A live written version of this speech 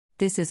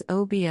This is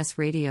OBS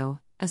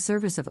Radio, a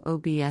service of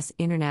OBS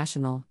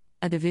International,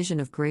 a division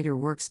of Greater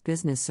Works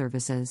Business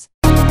Services.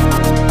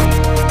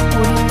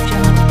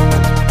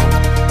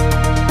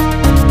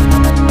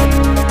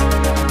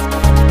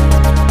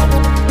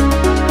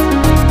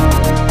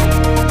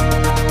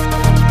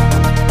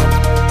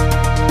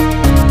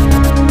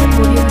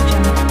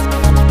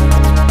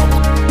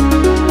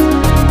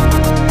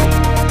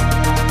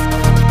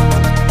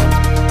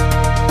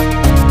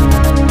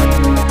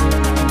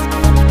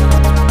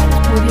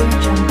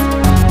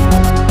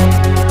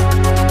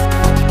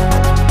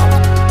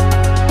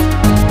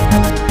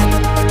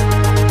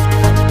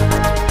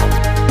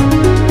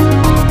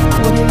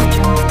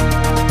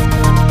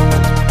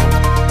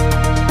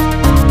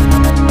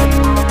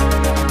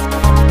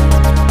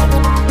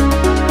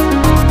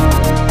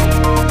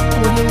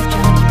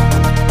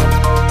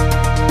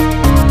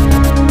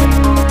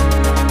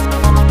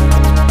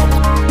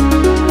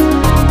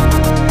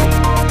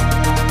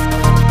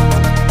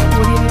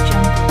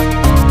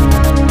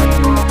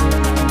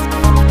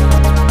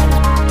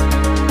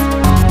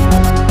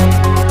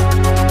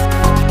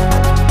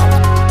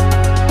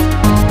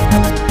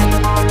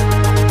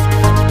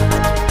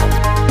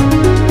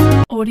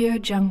 Audio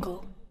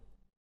Jungle.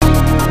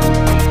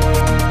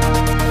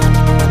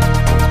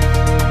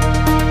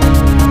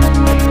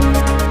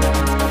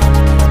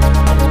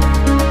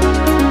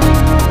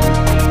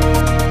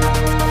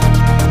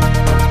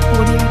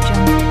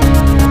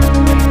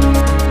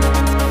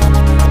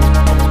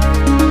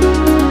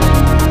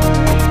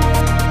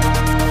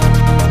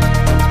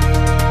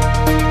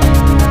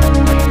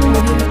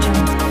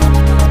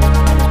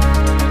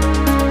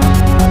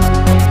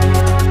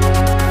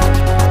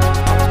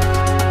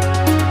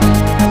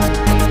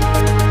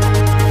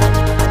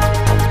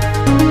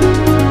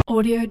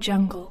 Audio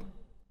Jungle.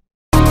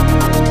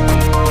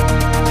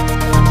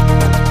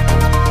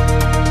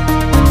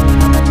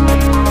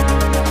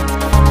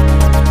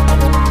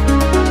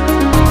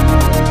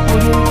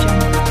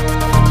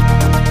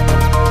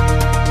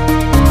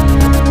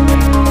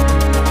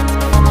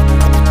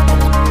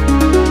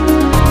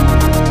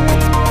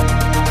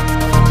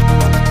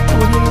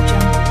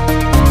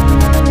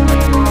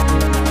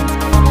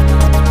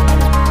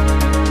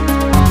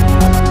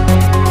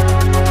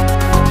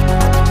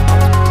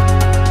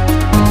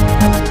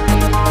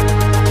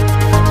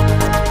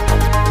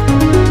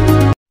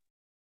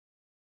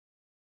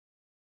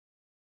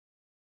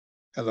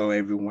 Hello,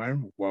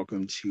 everyone.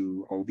 Welcome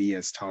to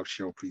OBS Talk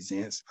Show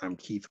Presents. I'm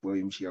Keith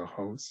Williams, your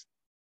host.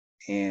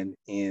 And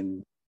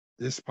in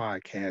this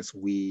podcast,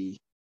 we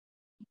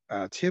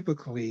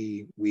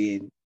typically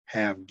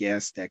have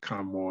guests that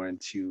come on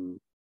to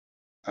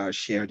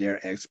share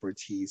their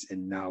expertise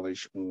and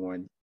knowledge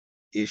on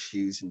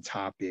issues and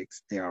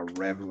topics that are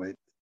relevant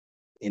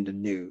in the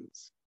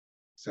news.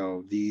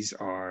 So these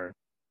are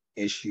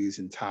issues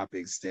and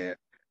topics that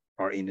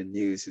are in the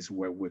news is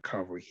what we'll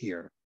cover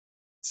here.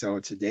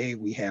 So today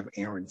we have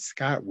Erin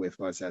Scott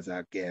with us as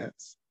our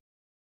guest.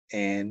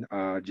 And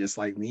just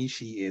like me,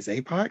 she is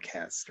a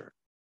podcaster.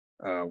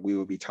 We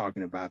will be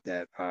talking about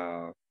that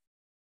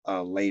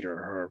later.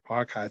 Her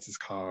podcast is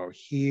called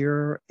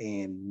Here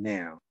and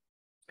Now.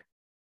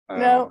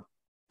 No,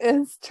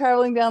 it's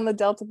Traveling Down the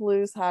Delta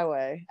Blues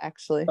Highway,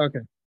 actually.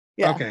 Okay.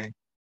 Yeah. Okay.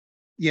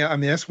 Yeah, I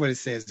mean, that's what it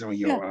says on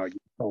your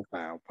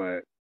profile.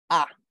 But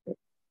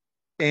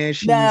and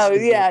she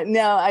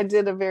I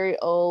did a very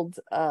old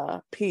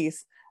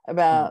piece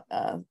about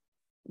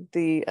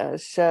the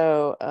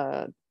show.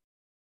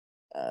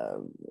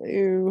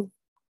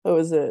 What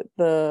was it?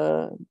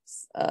 The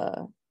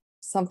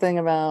something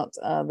about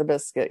the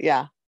biscuit.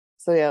 Yeah.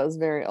 So yeah, it was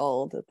very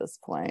old at this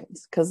point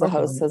because the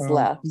host has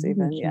left.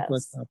 Even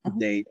yes. Up to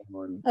date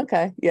on.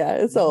 Okay. Yeah,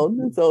 it's old.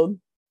 It's old.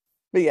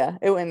 But yeah,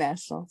 it went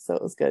national, so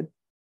it was good.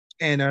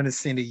 And I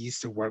understand you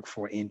used to work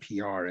for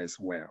NPR as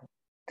well.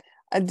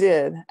 I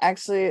did.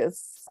 Actually,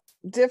 it's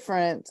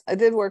different. I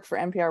did work for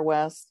NPR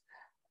West.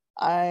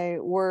 I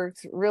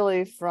worked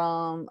really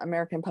from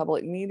American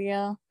Public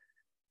Media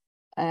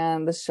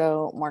and the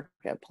show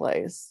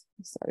Marketplace.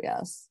 So,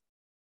 yes.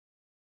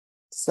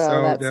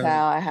 So that's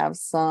how I have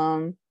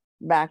some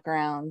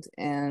background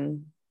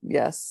in,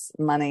 yes,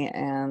 money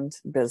and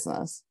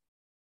business.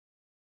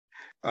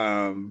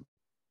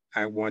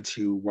 I want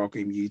to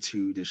welcome you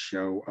to the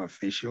show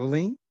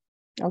officially.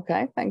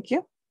 Okay, thank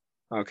you.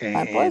 Okay.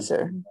 My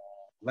pleasure.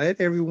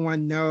 Let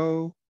everyone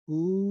know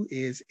who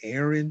is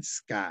Erin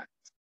Scott.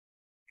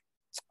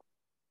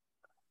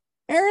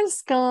 Erin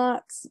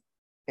Scott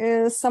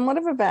is somewhat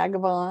of a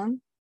vagabond.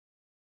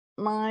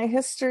 My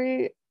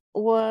history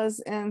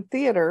was in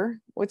theater,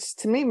 which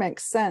to me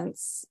makes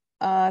sense.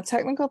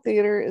 Technical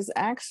theater is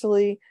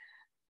actually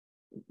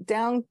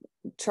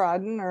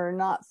downtrodden or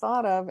not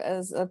thought of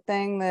as a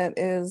thing that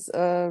is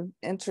of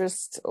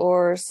interest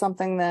or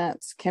something that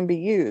can be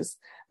used.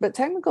 But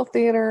technical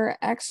theater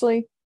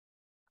actually,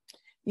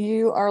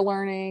 you are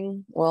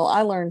learning, well,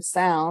 I learned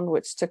sound,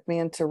 which took me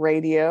into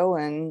radio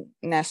and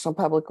National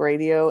Public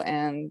Radio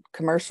and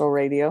commercial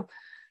radio.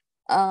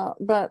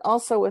 But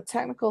also with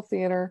technical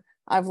theater,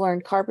 I've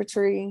learned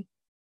carpentry,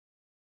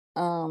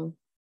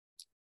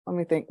 let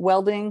me think,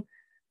 welding,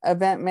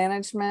 event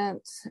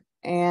management,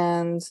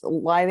 and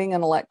lighting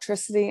and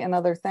electricity and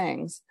other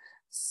things.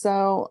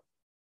 So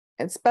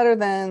it's better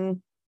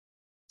than,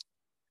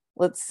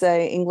 let's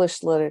say,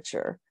 English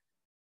literature.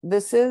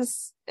 This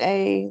is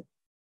a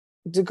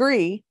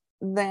degree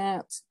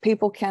that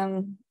people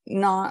can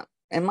not,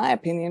 in my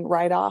opinion,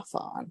 write off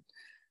on.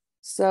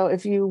 So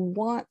if you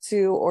want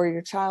to, or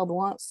your child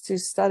wants to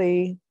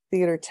study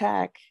theater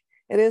tech,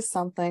 it is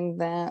something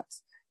that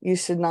you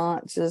should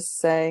not just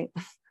say,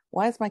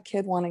 why is my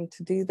kid wanting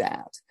to do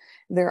that?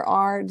 There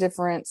are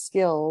different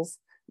skills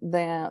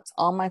that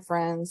all my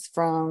friends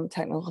from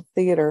technical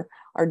theater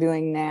are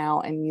doing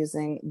now and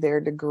using their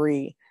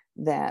degree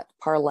that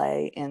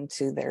parlay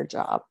into their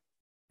job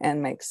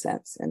and make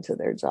sense into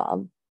their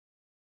job.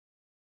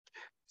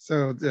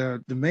 So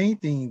the main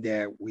thing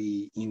that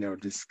we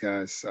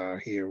discuss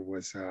here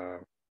was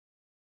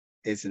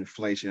is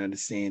inflation.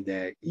 Understand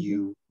that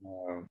you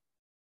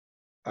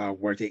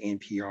worked at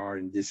NPR,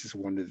 and this is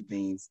one of the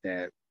things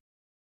that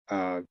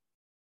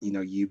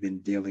you've been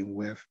dealing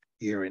with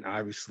here, and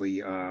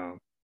obviously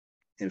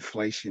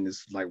inflation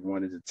is like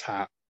one of the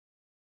top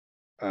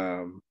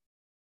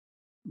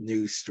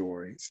news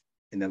stories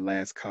in the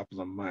last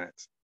couple of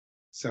months.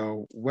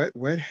 So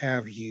what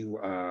have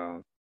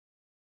you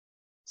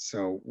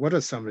so what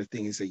are some of the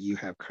things that you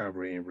have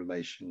covered in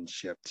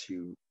relationship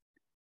to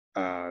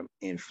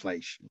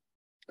inflation?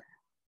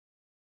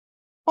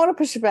 I want to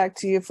push it back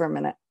to you for a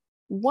minute.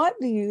 What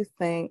do you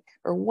think,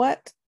 or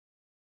what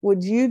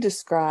would you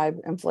describe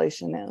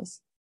inflation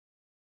is?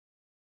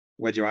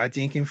 What do I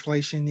think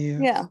inflation is?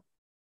 Yeah.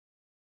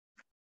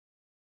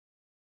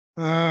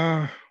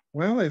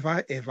 Well, if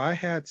I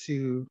had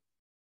to,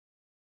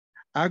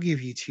 I'll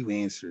give you two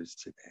answers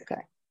to that.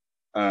 Okay.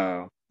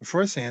 The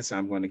first answer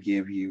I'm going to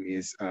give you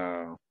is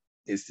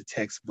the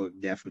textbook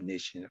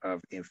definition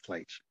of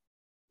inflation.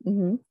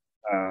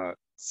 Mm-hmm.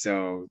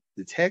 So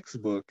the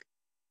textbook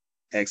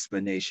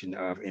explanation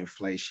of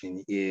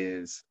inflation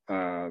is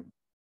the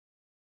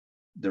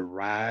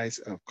rise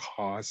of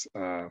cost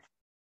of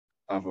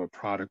a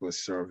product or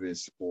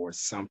service or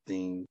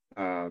something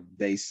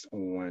based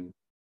on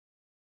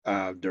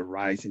the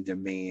rising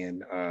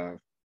demand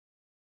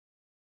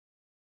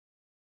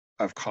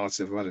of costs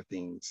of other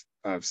things,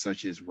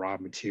 such as raw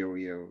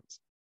materials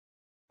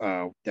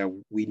that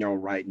we know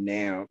right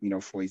now.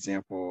 For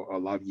example, a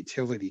lot of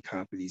utility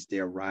companies,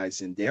 they're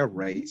rising their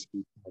rates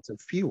because of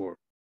fuel,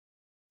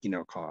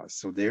 costs.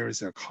 So there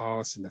is a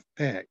cause and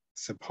effect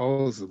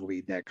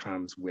supposedly that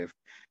comes with,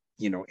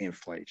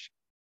 inflation.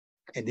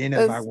 And then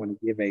if I want to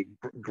give a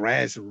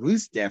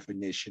grassroots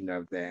definition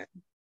of that,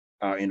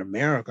 in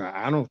America,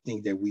 I don't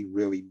think that we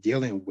really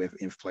dealing with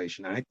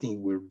inflation. I think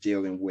we're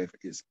dealing with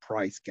is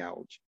price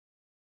gouge.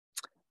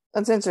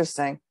 That's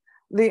interesting.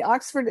 The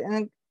Oxford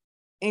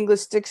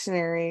English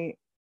Dictionary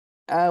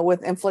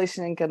with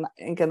inflation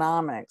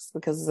economics,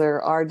 because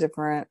there are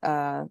different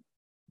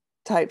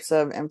types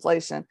of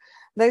inflation,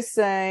 they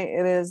say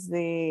it is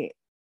the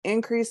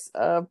increase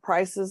of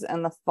prices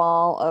and the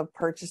fall of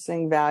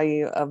purchasing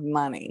value of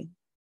money,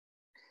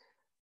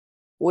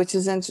 which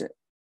is interesting.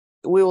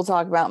 We will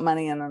talk about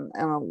money in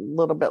a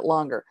little bit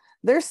longer.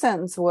 Their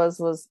sentence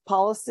was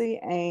policy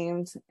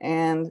aimed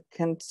and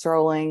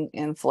controlling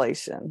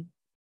inflation,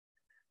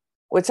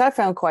 which I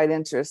found quite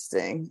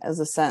interesting as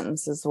a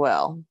sentence as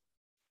well.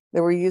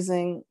 They were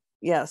using,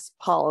 yes,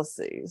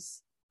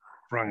 policies.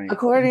 Right.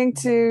 According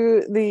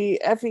to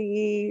the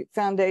FEE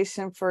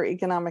Foundation for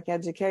Economic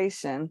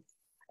Education,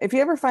 if you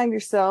ever find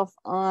yourself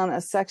on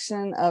a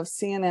section of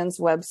CNN's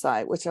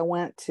website, which I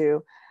went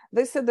to,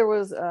 they said there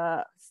was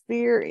a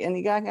fear, and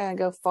you gotta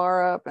go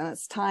far up and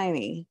it's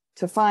tiny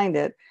to find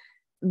it.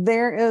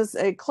 There is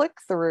a click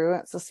through,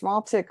 it's a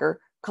small ticker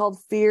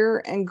called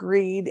Fear and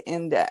Greed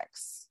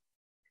Index.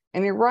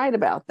 And you're right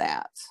about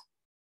that.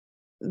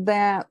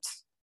 That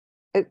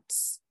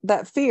it's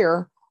that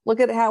fear. Look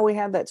at how we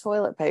had that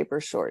toilet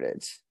paper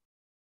shortage.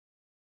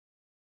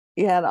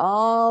 You had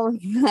all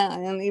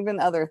and even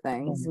other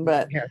things,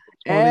 but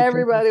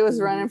everybody was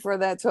running for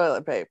that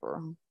toilet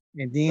paper.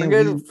 And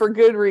then for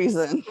good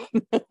reason.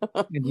 And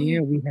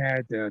then we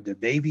had the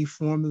baby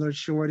formula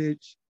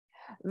shortage.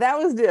 That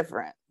was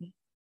different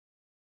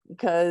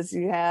because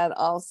you had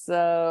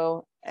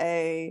also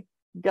a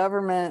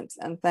government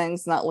and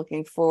things not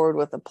looking forward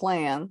with a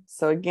plan.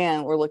 So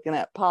again, we're looking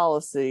at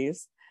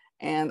policies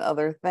and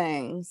other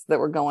things that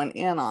were going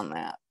in on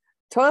that.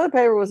 Toilet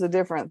paper was a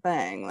different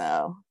thing,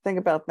 though. Think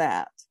about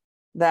that.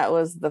 That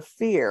was the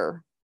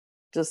fear,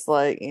 just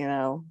like,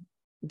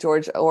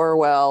 George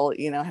Orwell,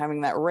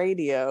 having that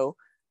radio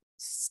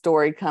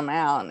story come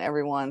out and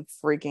everyone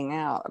freaking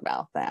out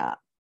about that.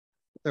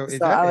 So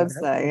I would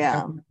say,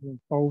 yeah.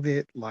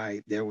 COVID,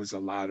 like there was a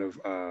lot of,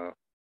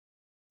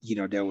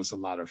 there was a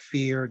lot of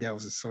fear that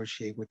was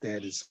associated with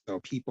that. And so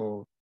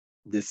people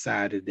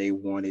decided they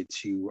wanted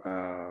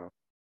to,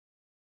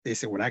 they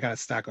said, well, I got to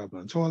stock up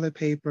on toilet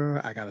paper.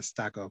 I got to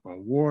stock up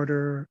on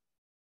water.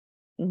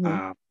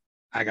 Mm-hmm.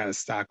 I got to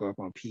stock up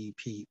on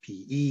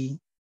PPE,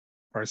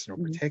 personal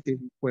protective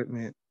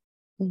equipment.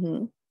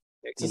 Mm-hmm.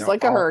 you just know,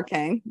 like a all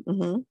hurricane.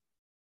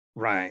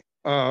 right.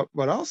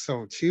 But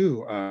also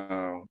too,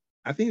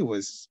 I think it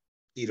was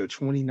either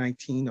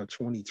 2019 or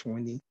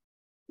 2020.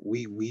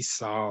 We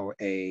saw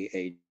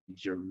a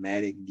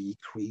dramatic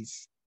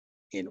decrease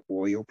in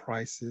oil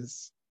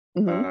prices.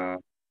 Hmm. Uh,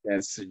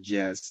 that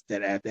suggests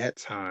that at that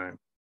time,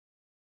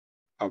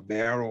 a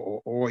barrel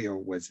of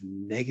oil was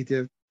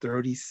negative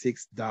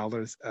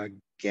 $36 a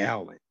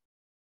gallon.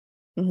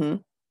 Hmm.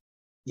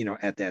 You know,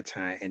 at that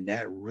time, and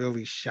that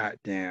really shot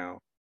down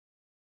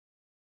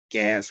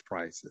gas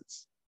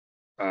prices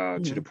to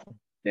the Hmm. point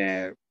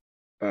that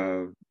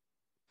uh,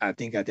 I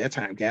think at that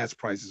time gas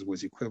prices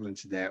was equivalent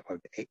to that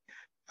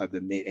of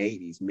the mid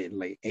 '80s, mid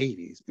late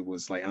 '80s. It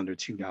was like under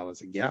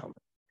 $2 a gallon,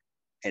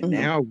 and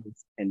Hmm.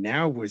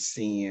 now we're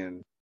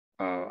seeing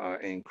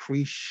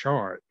increased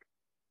sharp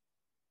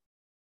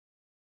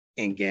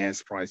in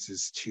gas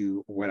prices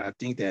to what I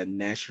think that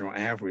national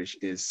average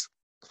is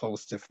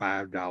close to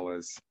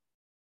 $5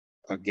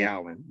 a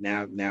gallon.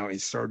 Now in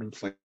certain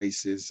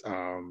places,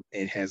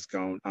 it has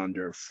gone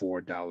under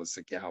 $4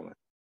 a gallon.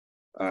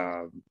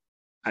 Um,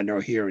 I know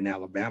here in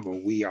Alabama,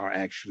 we are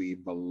actually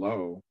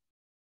below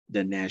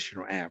the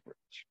national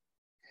average.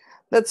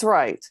 That's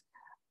right.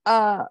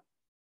 Uh,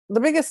 the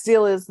biggest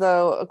deal is,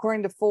 though,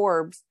 according to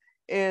Forbes,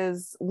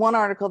 is one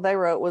article they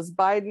wrote was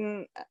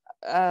Biden.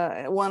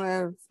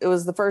 It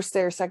was the first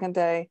day or second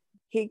day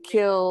he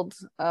killed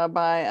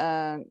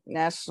by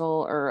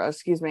national, or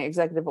excuse me,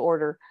 executive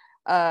order,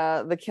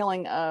 the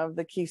killing of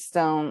the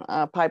Keystone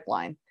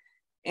pipeline,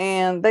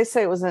 and they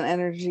say it was an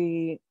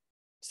energy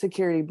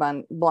security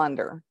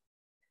blunder.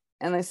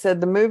 And they said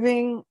the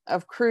moving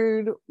of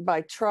crude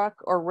by truck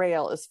or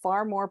rail is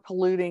far more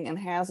polluting and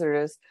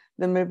hazardous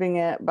than moving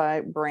it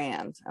by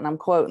brand. And I'm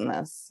quoting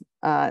this.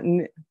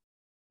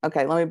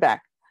 Okay, let me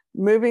back.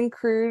 Moving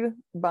crude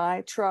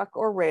by truck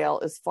or rail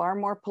is far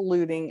more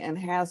polluting and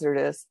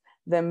hazardous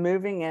than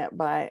moving it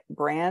by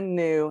brand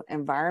new,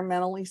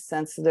 environmentally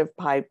sensitive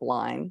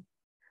pipeline,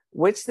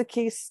 which the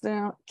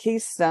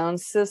Keystone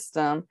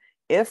system,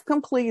 if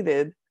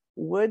completed,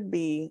 would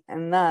be,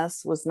 and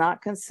thus was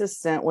not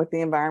consistent with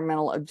the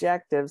environmental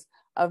objectives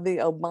of the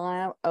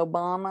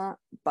Obama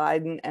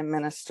Biden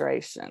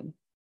administration.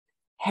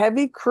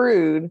 Heavy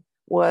crude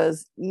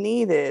was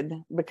needed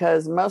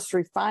because most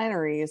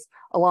refineries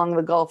along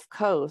the Gulf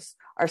Coast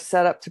are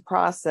set up to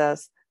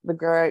process the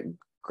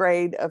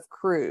grade of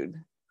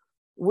crude.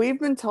 We've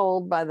been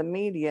told by the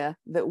media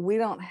that we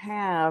don't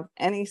have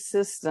any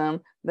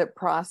system that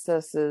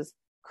processes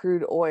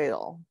crude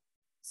oil.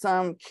 So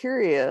I'm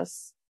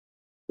curious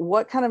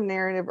what kind of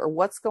narrative or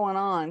what's going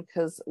on,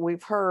 because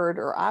we've heard,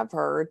 or I've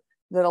heard,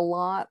 that a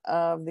lot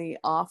of the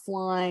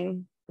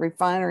offline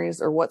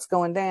refineries are what's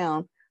going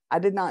down. I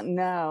did not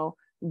know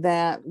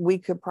that we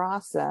could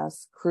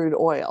process crude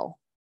oil.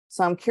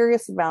 So I'm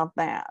curious about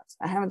that.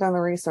 I haven't done the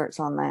research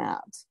on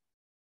that.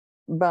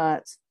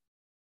 But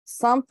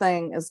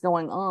something is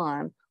going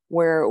on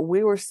where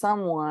we were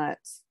somewhat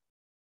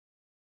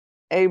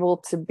able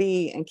to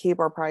be and keep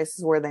our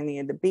prices where they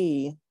needed to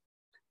be,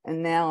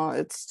 and now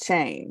it's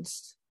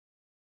changed.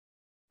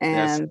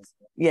 That's And good.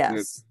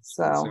 yes,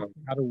 so So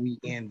how do we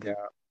end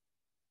up?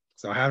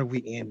 So how do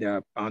we end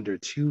up under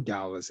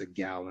 $2 a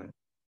gallon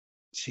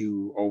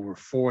to over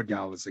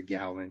 $4 a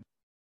gallon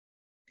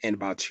in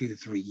about 2 to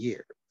 3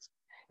 years?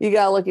 you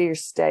got to look at your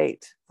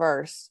state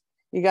first.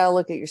 You got to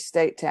look at your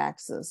state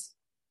taxes.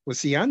 Well,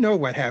 see, I know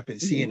what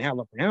happened. See, in Mm-hmm.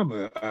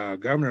 Alabama,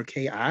 Governor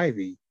Kay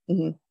Ivey,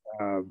 Mm-hmm.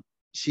 uh,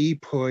 she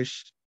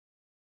pushed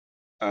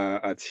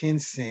a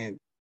 10-cent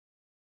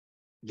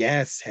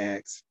gas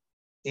tax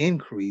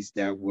increase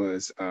that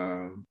was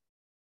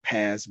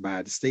passed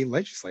by the state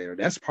legislature.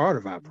 That's part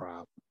of our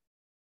problem.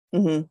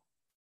 Mm-hmm.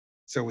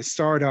 So it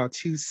started out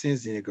 2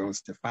 cents, then it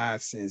goes to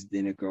 5 cents,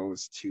 then it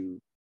goes to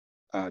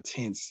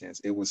 10 cents.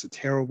 It was a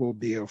terrible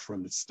bill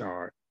from the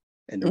start.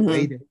 And the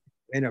way Mm-hmm. that it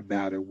went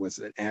about it was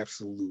an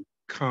absolute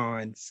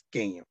con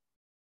scam.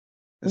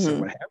 And so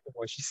Mm-hmm. what happened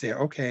was she said,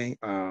 okay,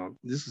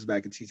 this was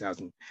back in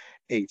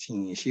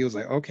 2018. And she was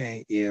like,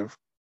 okay, if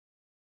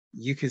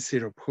you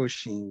consider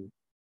pushing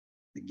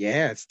the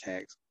gas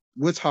tax,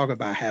 we'll talk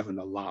about having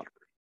a lottery.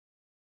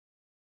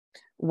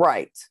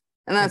 Right.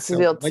 And And that's the so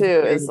deal the too,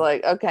 is legislative,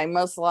 like, okay,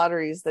 most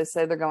lotteries, they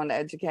say they're going to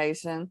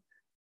education,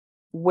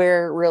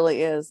 where it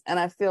really is. And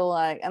I feel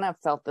like, and I've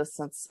felt this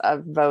since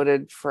I've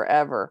voted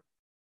forever.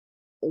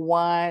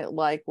 Why,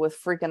 like with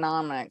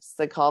Freakonomics,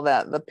 they call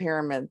that the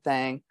pyramid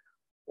thing.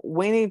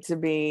 We need to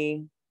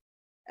be,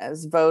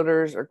 as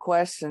voters, are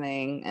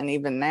questioning, and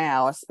even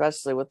now,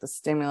 especially with the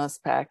stimulus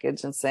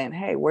package and saying,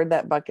 hey, where'd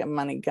that bucket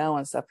money go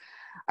and stuff.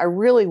 I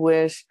really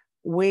wish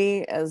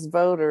we as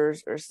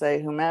voters, or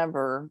say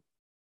whomever,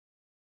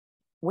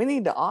 we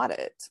need to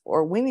audit,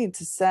 or we need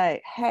to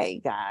say, hey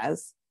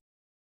guys,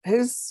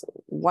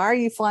 why are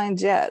you flying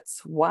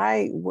jets?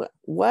 Why,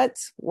 what,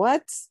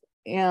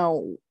 you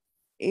know,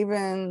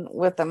 even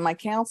with my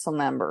council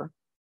member,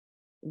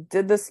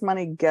 did this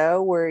money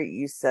go where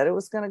you said it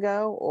was going to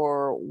go,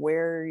 or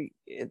where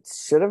it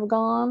should have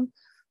gone?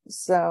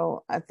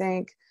 So I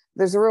think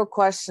there's a real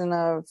question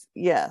of,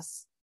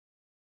 yes,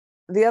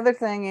 the other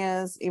thing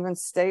is, even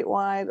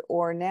statewide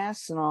or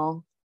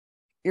national,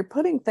 you're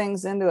putting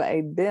things into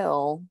a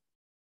bill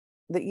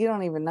that you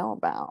don't even know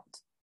about.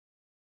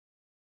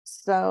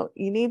 So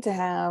you need to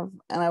have,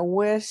 and I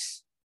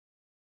wish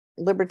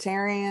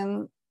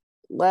libertarian,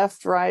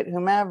 left, right,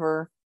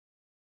 whomever,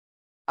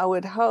 I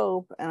would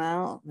hope,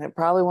 and it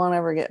probably won't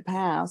ever get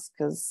passed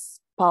because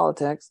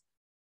politics.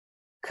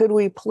 Could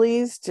we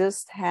please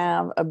just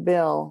have a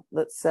bill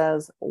that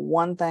says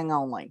one thing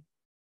only?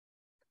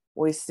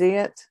 We see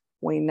it,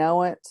 we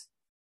know it.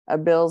 A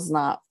bill's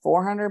not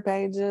 400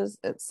 pages.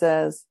 It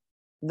says,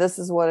 this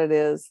is what it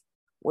is.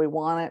 We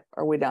want it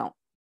or we don't.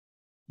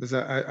 Because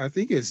I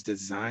think it's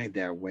designed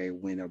that way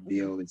when a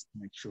bill is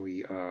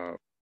actually,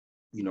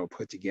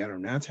 put together.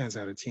 9 times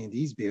out of 10,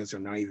 these bills are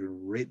not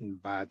even written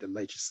by the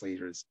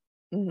legislators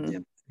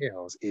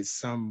themselves. It's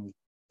some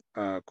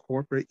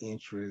corporate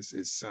interest,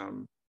 it's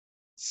some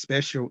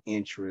special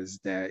interest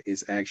that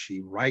is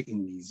actually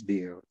writing these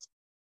bills.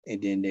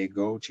 And then they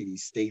go to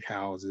these state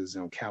houses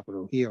on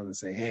Capitol Hill and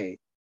say, hey,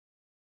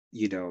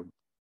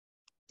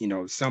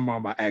 some are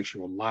my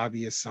actual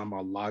lobbyists, some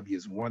are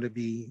lobbyist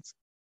wannabes.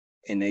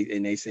 And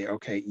they say,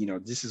 okay,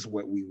 this is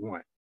what we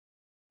want.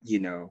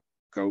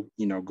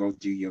 Go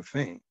do your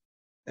thing.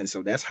 And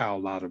so that's how a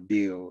lot of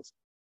bills,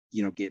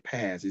 get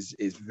passed.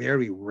 It's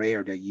very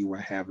rare that you will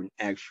have an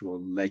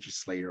actual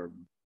legislator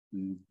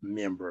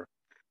member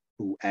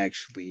who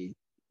actually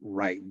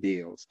write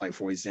bills. Like,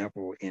 for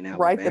example, in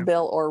Alabama. Write the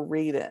bill or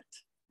read it.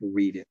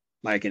 Read it.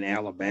 Like in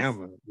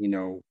Alabama,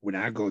 when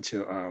I go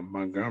to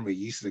Montgomery, I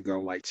used to go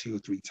like 2 or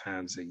 3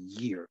 times a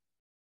year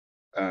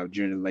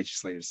during the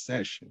legislative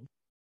session.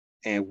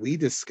 And we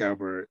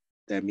discovered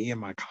that me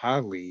and my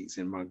colleagues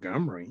in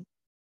Montgomery,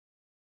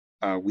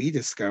 we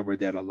discovered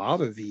that a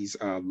lot of these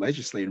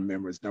legislative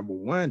members, number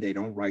one, they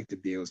don't write the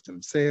bills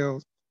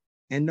themselves.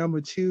 And number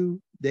two,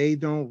 they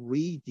don't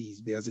read these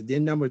bills. And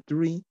then number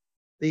three,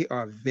 they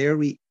are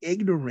very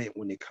ignorant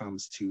when it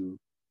comes to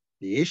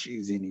the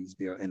issues in these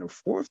bills. And the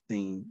fourth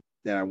thing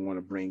that I want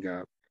to bring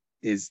up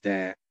is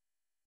that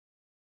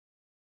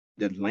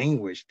the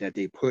language that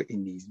they put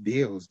in these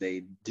bills,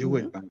 they do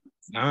it by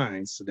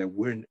design so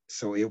that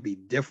so it'll be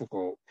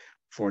difficult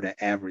for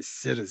the average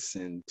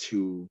citizen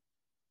to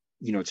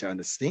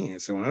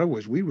understand. So in other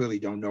words, we really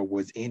don't know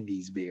what's in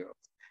these bills.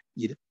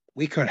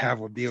 We could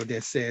have a bill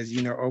that says,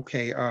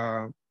 okay,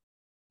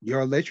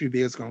 your electric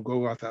bill is going to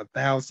go up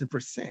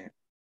 1,000%,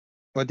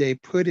 but they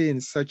put it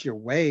in such a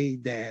way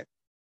that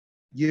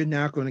you're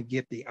not going to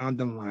get the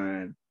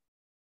underlying,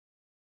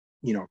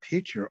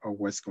 picture of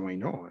what's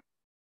going on.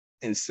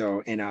 And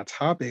so in our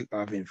topic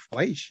of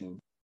inflation,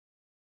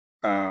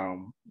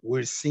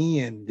 we're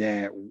seeing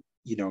that,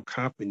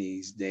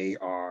 companies, they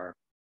are,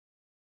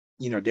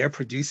 they're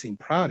producing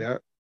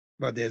product,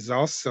 but there's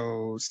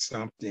also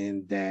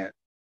something that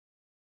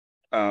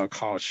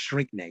called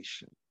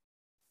shrinknation,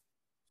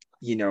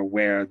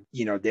 where,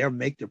 they'll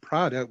make the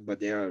product, but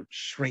they'll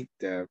shrink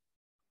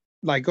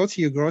like go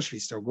to your grocery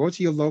store, go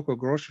to your local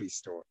grocery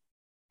store.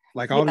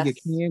 Like all of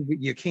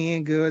your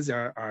canned goods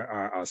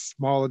are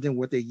smaller than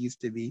what they used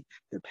to be.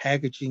 The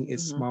packaging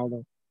is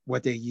smaller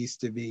what they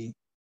used to be.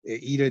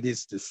 Either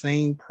it's the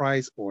same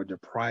price or the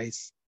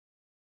price,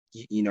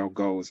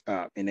 goes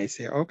up. And they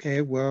say,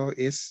 okay, well,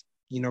 it's,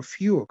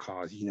 fuel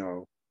costs,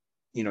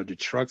 the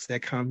trucks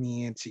that come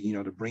in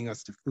to bring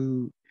us the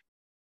food,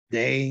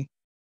 they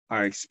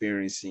are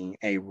experiencing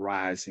a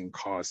rise in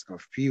cost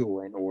of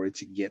fuel in order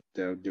to get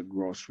the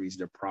groceries,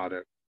 the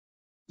product,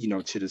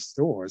 to the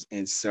stores.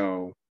 And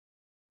so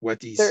what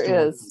these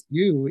stores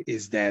do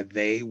is that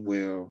they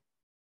will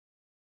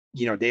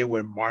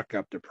mark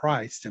up the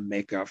price to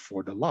make up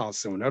for the loss.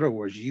 So in other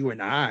words, you and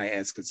I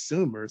as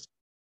consumers,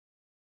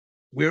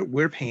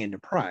 we're paying the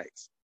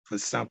price for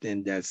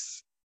something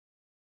that's,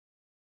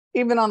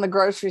 even on the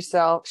grocery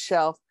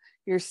shelf,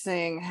 you're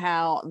seeing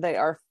how they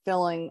are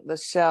filling the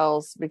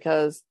shelves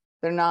because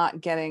they're not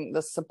getting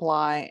the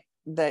supply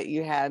that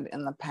you had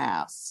in the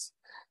past.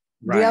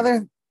 Right. The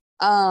other,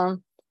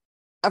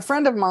 a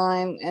friend of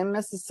mine in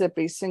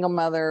Mississippi, single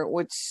mother,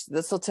 which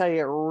this will tell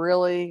you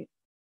really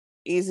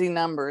easy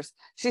numbers.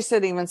 She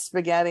said even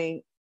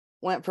spaghetti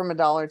went from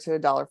 $1 to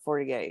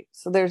 $1.48.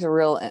 So there's a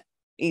real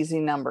easy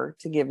number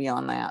to give you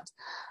on that.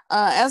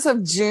 As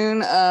of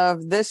June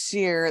of this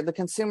year, the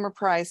Consumer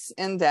Price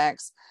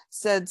Index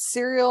said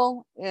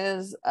cereal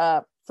is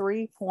up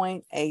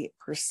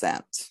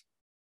 3.8%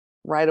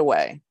 right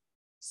away.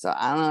 So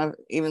I don't know,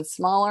 even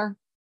smaller,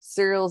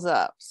 cereal's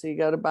up. So you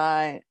go to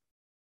buy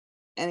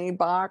any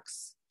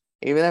box,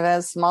 even if it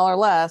has smaller,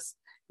 less,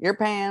 you're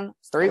paying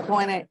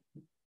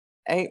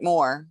 3.8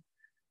 more.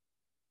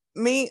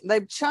 Meat,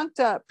 they've chunked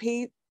up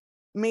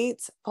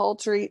meats,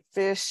 poultry,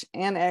 fish,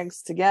 and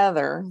eggs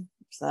together.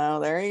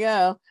 So there you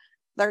go,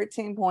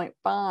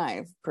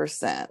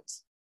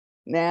 13.5%.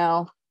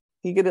 Now,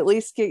 you could at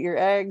least get your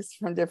eggs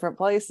from different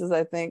places,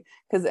 I think,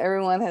 because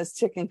everyone has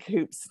chicken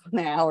coops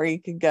now where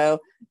you could go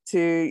to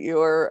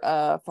your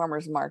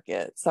farmer's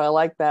market. So I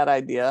like that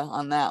idea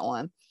on that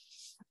one.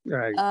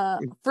 Right.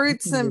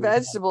 Fruits and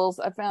vegetables,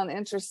 I found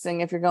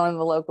interesting. If you're going to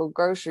the local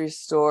grocery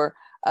store,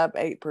 up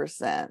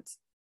 8%.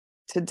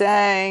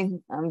 Today,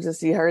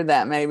 you heard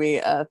that maybe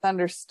a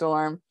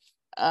thunderstorm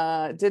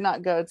did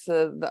not go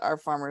to our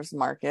farmers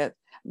market,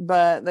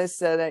 but they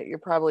said at your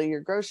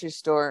grocery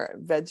store,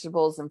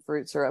 vegetables and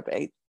fruits are up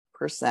 8%.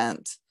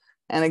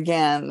 And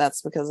again,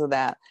 that's because of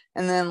that.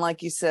 And then,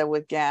 like you said,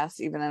 with gas,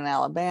 even in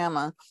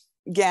Alabama,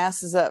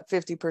 gas is up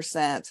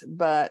 50%,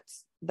 but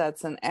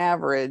that's an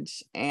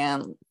average.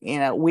 And,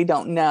 we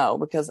don't know,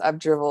 because I've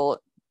driven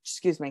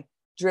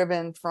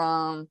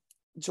from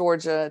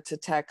Georgia to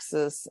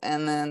Texas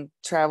and then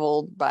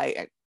traveled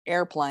by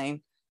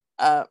airplane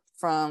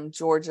from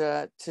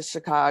Georgia to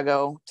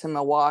Chicago to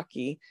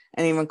Milwaukee,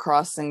 and even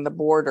crossing the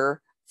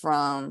border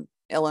from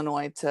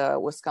Illinois to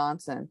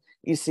Wisconsin.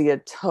 You see a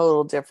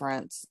total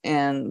difference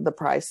in the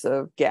price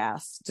of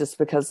gas just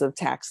because of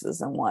taxes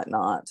and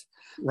whatnot.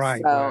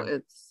 Right.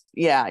 So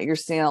Right. you're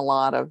seeing a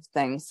lot of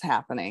things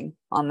happening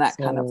on that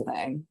kind of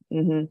thing.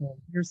 Mm-hmm.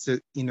 Here's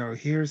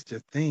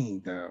the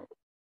thing though.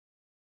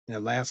 In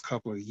the last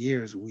couple of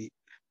years, we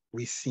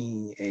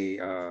seen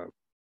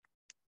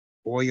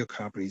oil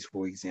companies,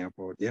 for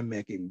example, they're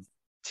making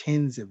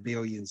tens of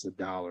billions of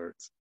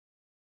dollars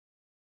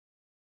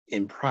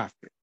in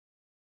profit.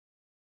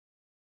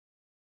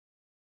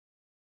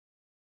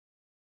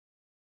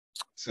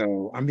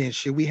 So, I mean,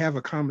 should we have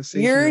a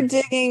conversation? You're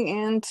digging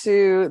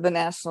into the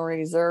National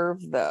Reserve,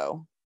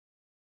 though.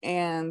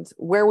 And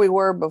where we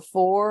were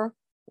before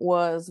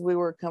was we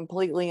were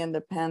completely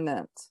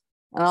independent.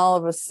 And all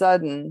of a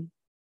sudden,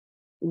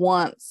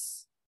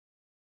 once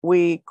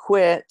we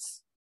quit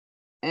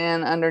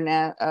and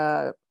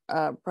under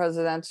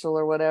presidential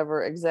or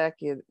whatever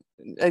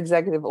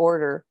executive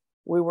order,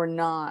 we were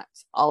not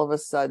all of a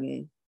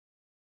sudden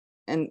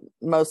and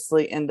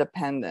mostly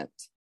independent,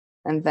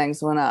 and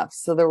things went up.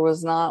 So there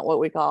was not what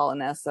we call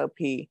an SOP.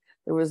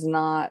 There was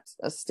not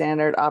a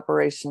standard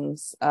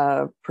operations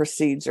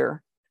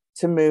procedure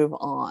to move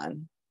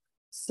on.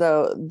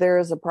 So there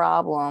is a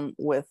problem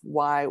with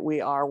why we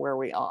are where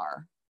we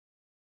are.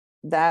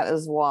 That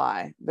is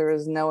why. There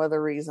is no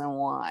other reason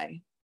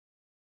why.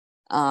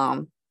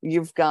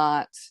 You've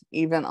got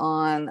even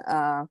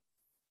on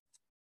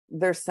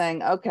they're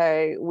saying,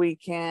 okay, we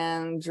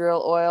can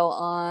drill oil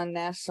on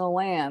national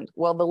land.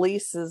 Well, the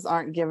leases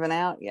aren't given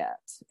out yet,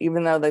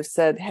 even though they've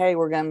said, hey,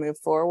 we're going to move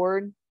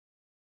forward.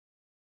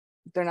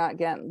 They're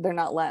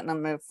not letting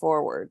them move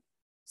forward.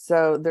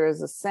 So there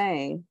is a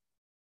saying,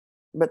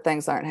 but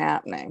things aren't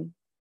happening.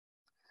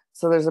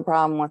 So there's a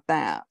problem with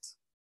that.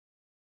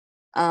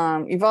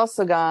 You've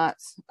also got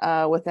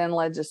within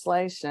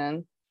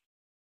legislation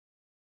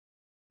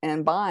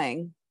and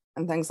buying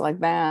and things like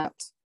that,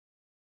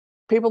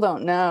 people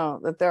don't know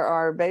that there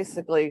are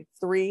basically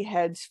 3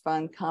 hedge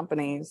fund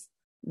companies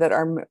that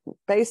are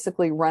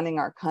basically running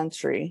our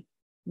country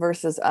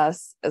versus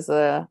us as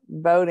a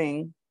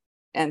voting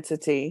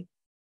entity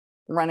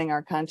running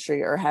our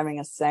country or having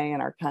a say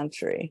in our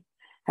country.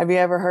 Have you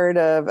ever heard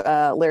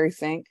of Larry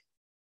Fink?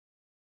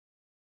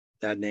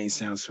 That name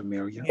sounds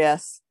familiar.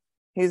 Yes.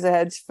 He's a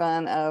hedge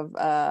fund of,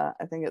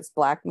 I think it's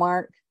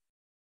Blackmark.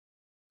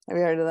 Have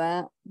you heard of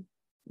that?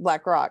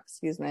 BlackRock,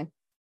 excuse me.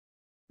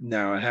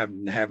 No, I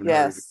haven't heard.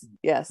 Yes.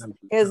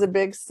 He has a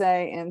big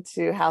say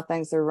into how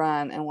things are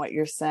run, and what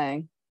you're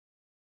saying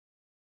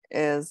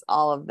is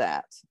all of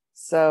that.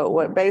 So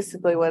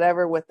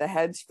whatever with the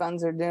hedge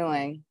funds are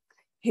doing,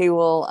 he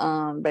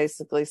will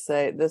basically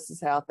say this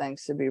is how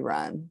things should be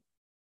run,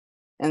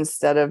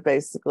 instead of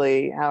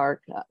basically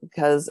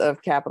because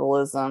of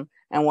capitalism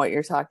and what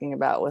you're talking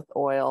about with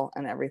oil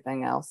and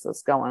everything else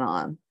that's going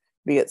on,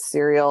 be it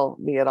cereal,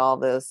 be it all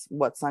this,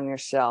 what's on your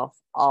shelf,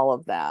 all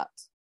of that.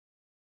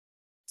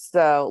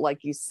 So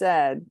like you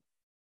said,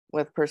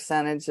 with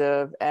percentage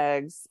of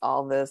eggs,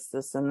 all this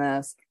and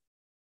this,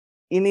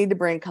 you need to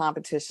bring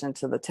competition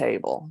to the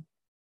table.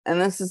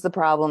 And this is the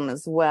problem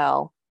as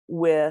well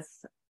with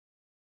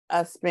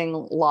us being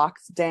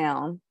locked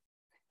down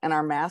and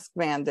our mask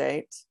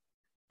mandate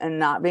and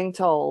not being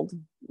told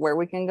where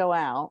we can go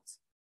out.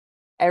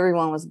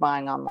 Everyone was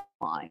buying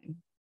online.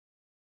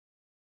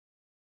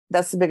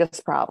 That's the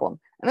biggest problem.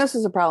 And this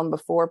was a problem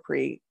before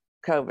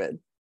pre-COVID.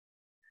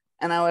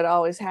 And I would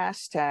always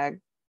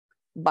hashtag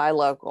buy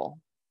local,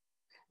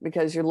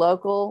 because your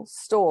local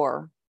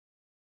store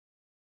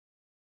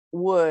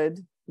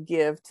would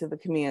give to the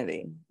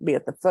community, be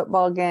it the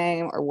football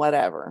game or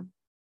whatever.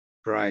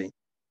 Right.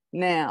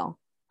 Now,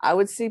 I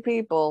would see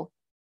people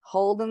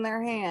hold in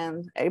their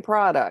hand a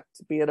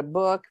product, be it a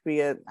book,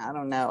 be it, I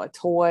don't know, a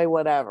toy,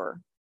 whatever.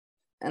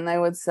 And they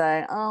would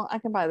say, oh, I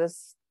can buy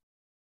this,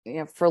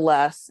 for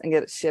less and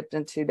get it shipped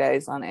in 2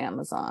 days on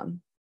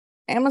Amazon.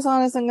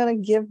 Amazon isn't going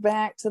to give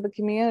back to the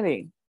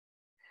community.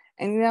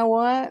 And you know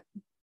what?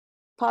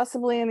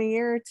 Possibly in a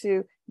year or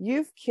two,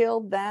 you've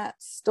killed that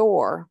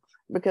store,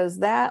 because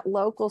that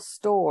local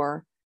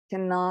store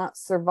cannot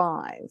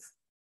survive.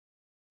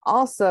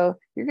 Also,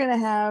 you're going to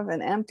have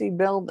an empty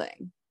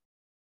building.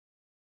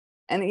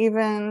 And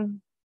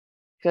even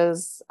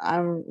because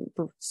I'm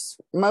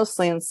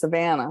mostly in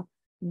Savannah,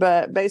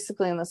 But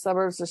basically in the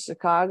suburbs of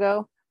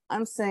Chicago,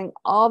 I'm seeing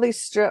all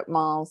these strip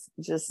malls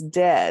just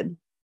dead.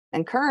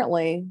 And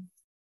currently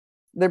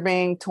they're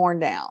being torn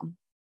down.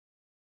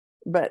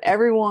 But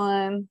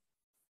everyone,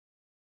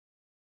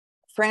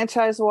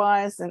 franchise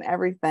wise and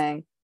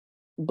everything,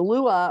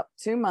 blew up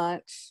too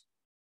much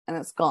and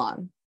it's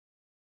gone.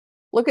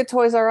 Look at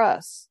Toys R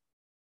Us.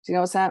 Do you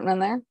know what's happening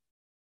there?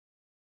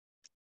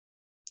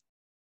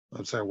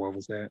 I'm sorry, what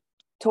was that?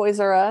 Toys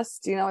R Us.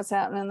 Do you know what's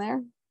happening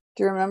there?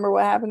 Do you remember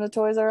what happened to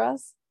Toys R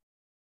Us?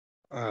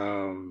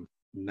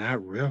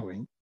 Not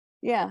really.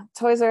 Yeah,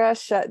 Toys R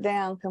Us shut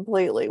down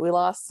completely. We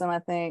lost them, I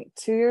think,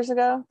 2 years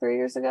ago, 3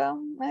 years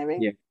ago, maybe.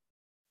 Yeah.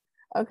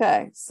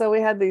 Okay, so we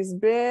had these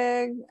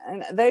big,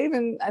 and they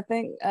even, I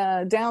think,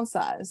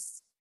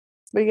 downsized.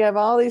 But you have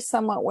all these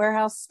somewhat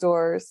warehouse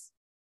stores.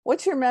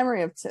 What's your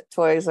memory of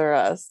Toys R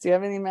Us? Do you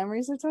have any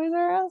memories of Toys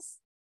R Us?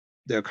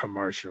 The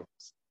commercials.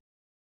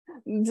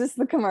 Just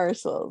the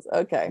commercials.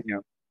 Okay. Yeah.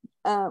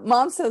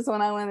 Mom says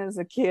when I went as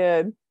a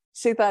kid,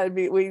 she thought it'd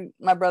be,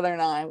 my brother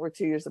and I were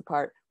 2 years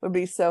apart, would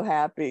be so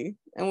happy.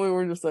 And we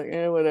were just like,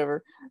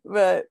 whatever.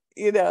 But,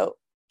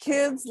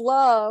 kids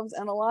loved,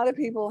 and a lot of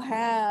people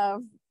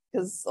have,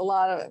 because a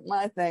lot of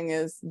my thing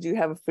is, do you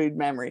have a food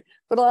memory?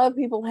 But a lot of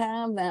people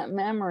have that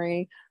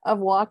memory of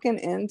walking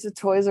into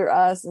Toys R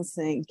Us and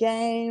seeing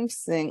games,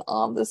 seeing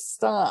all this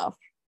stuff.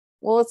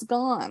 Well, it's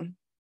gone.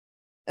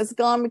 It's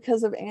gone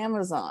because of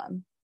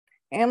Amazon.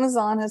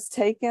 Amazon has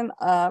taken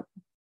up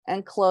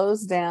and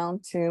closed down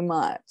too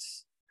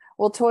much.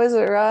 Well, Toys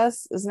R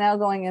Us is now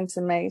going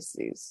into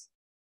Macy's.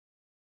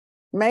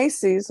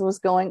 Macy's was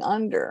going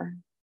under,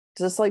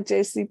 just like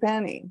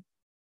JCPenney.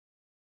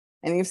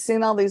 And you've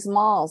seen all these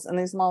malls and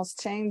these malls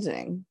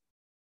changing,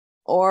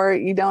 or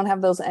you don't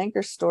have those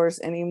anchor stores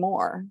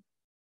anymore.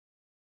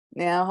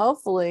 Now,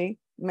 hopefully,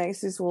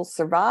 Macy's will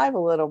survive a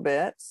little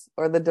bit,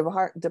 or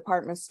the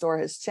department store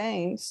has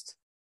changed,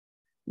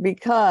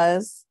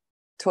 because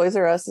Toys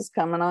R Us is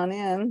coming on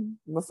in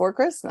before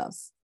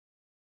Christmas.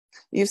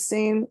 You've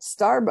seen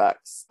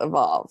Starbucks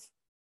evolve,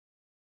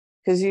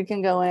 because you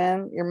can go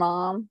in, the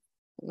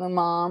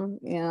mom,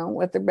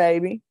 with their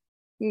baby,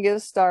 you can get a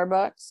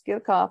Starbucks, get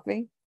a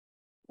coffee,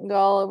 and go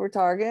all over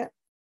Target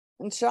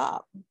and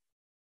shop.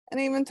 And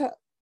even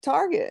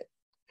Target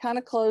kind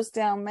of closed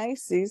down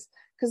Macy's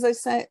because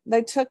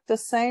they took the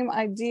same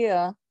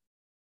idea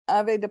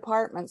of a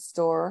department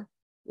store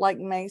like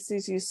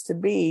Macy's used to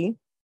be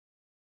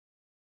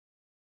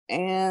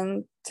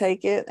and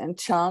take it and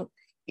chunk,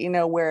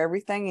 where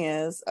everything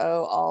is.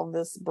 Oh, all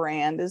this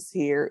brand is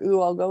here. Ooh,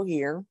 I'll go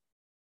here.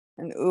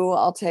 And ooh,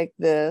 I'll take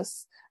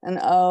this. And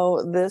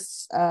oh,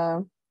 this,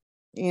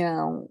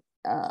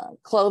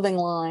 clothing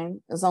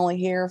line is only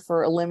here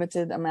for a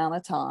limited amount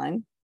of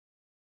time.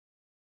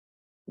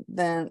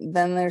 Then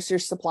there's your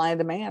supply and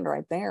demand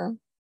right there.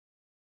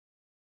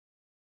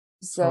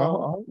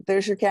 So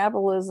there's your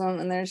capitalism,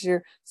 and there's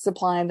your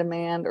supply and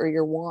demand, or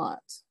your want.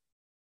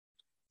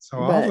 So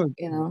all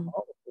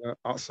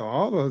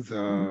of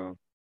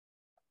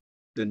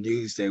the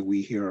news that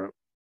we hear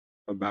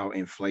about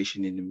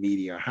inflation in the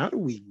media, how did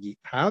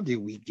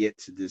we get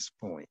to this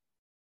point?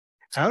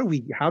 How do we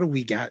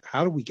got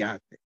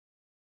there?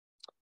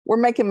 We're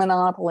making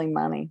monopoly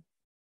money.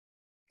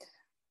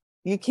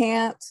 You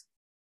can't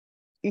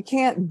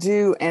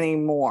do any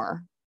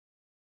more.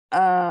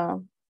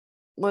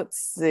 Let's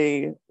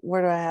see,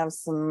 where do I have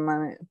some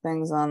money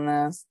things on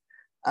this?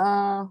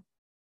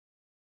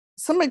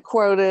 Somebody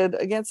quoted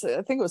against,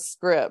 I think it was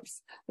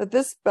Scripps, that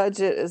this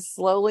budget is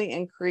slowly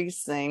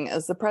increasing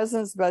as the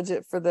president's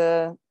budget for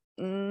the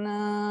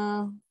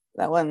Federal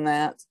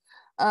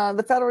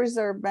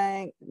Reserve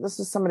Bank, this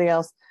was somebody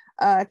else,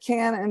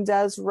 can and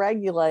does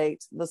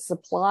regulate the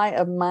supply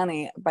of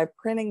money by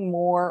printing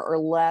more or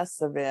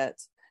less of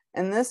it.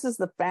 And this is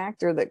the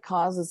factor that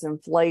causes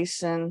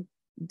inflation,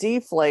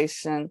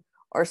 deflation,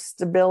 or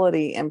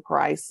stability in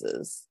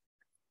prices.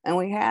 And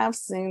we have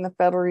seen the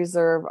Federal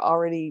Reserve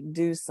already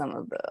do some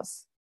of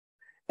this.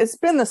 It's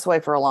been this way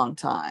for a long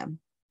time.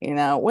 We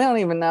don't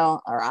even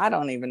know, or I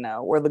don't even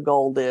know where the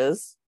gold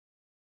is.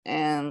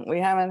 And we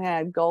haven't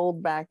had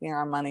gold backing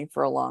our money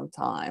for a long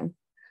time.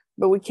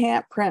 But we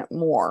can't print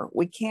more.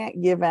 We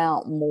can't give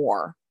out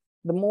more.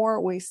 The more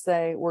we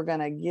say we're going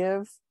to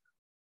give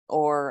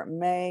or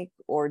make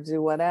or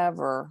do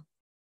whatever,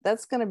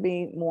 that's going to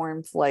be more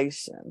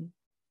inflation.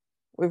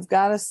 We've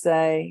got to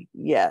say,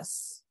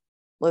 yes,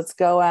 let's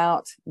go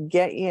out,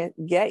 get you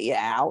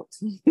out.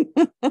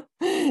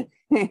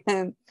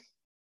 And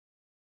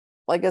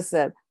like I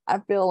said, I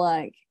feel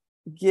like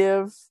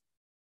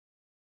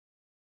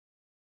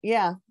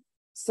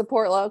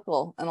support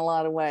local in a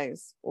lot of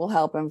ways will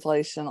help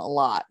inflation a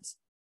lot.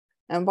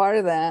 And part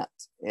of that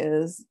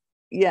is,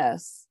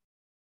 yes,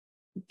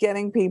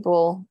 getting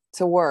people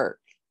to work.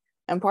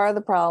 And part of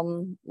the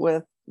problem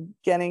with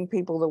getting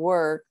people to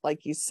work,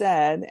 like you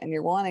said, and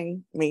you're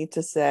wanting me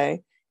to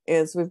say,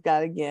 is we've got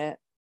to get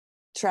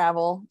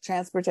travel,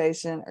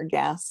 transportation, or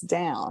gas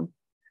down.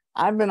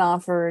 I've been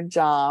offered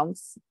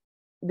jobs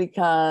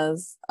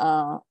because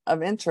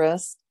of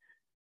interest,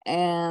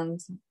 and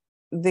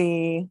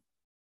the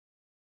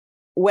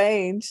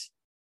wage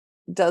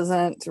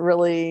doesn't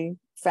really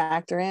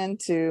factor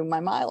into my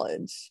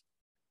mileage.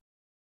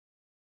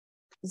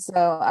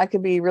 So I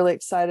could be really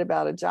excited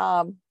about a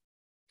job,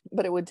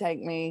 but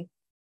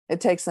it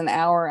takes an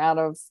hour out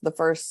of the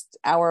first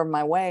hour of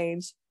my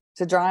wage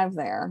to drive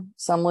there.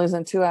 So I'm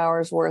losing 2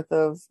 hours worth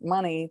of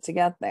money to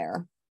get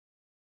there.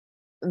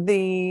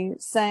 The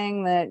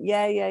saying that,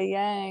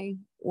 yay,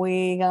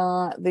 we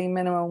got the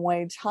minimum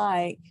wage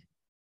hike,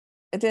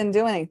 it didn't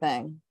do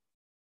anything.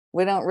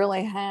 We don't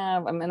really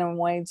have a minimum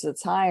wage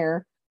that's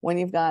higher when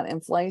you've got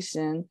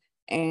inflation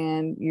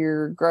and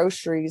your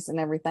groceries and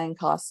everything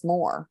costs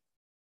more.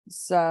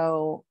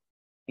 So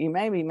you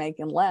may be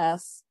making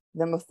less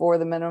than before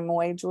the minimum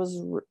wage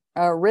was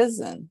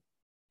risen.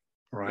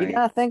 Right. You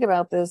got to think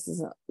about this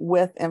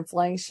with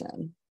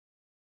inflation.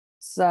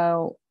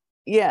 So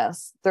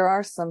yes, there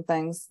are some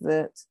things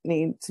that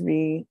need to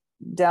be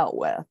dealt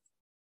with.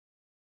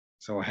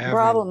 So the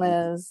problem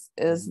is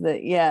that,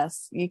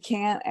 yes, you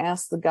can't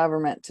ask the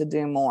government to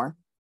do more.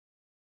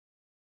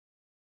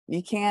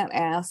 You can't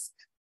ask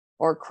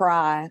or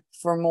cry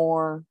for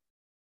more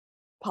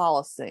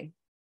policy.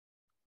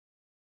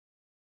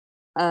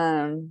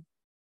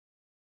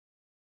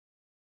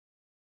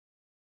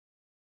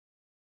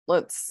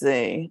 Let's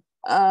see.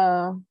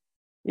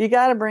 You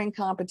got to bring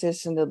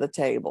competition to the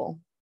table.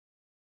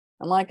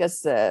 And like I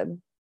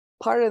said,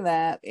 part of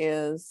that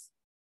is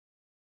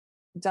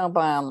don't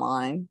buy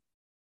online.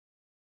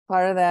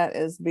 Part of that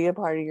is be a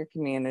part of your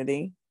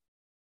community.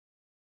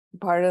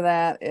 Part of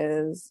that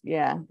is,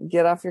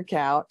 get off your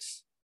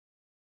couch.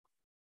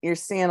 You're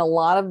seeing a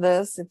lot of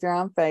this if you're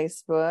on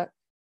Facebook.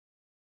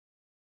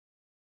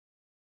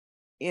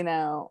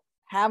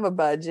 Have a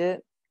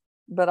budget,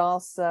 but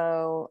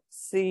also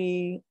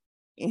see,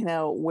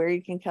 where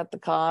you can cut the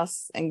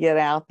costs and get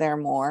out there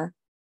more.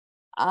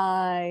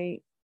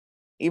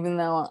 Even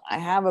though I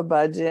have a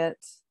budget,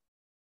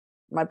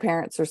 my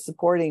parents are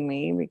supporting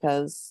me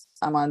because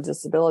I'm on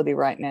disability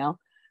right now.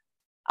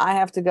 I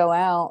have to go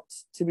out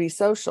to be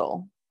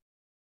social.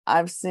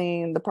 I've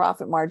seen the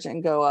profit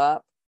margin go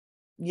up,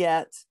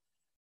 yet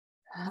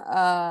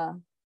the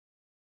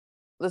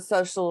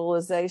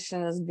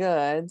socialization is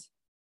good,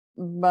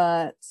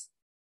 but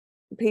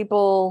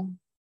people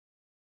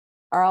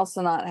are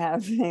also not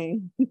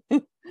having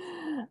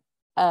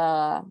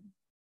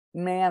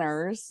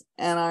manners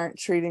and aren't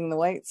treating the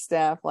wait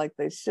staff like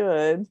they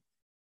should,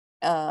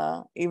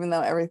 even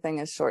though everything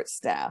is short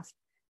staffed.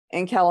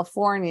 In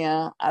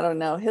California, I don't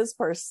know, his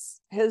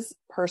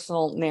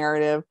personal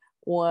narrative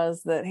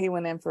was that he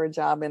went in for a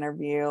job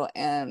interview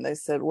and they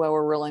said, well,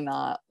 we're really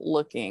not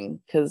looking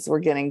because we're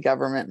getting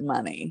government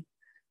money.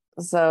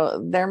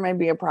 So there may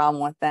be a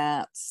problem with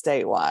that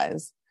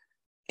state-wise.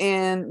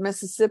 In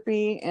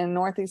Mississippi, in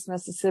Northeast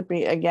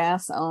Mississippi, a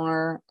gas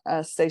owner,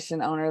 a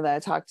station owner that I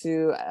talked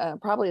to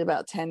probably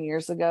about 10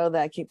 years ago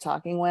that I keep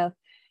talking with,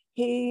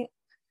 he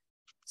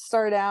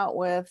started out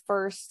with,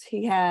 first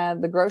he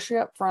had the grocery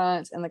up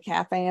front and the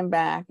cafe in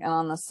back, and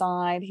on the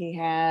side he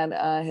had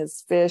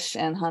his fish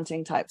and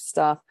hunting type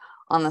stuff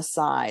on the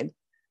side.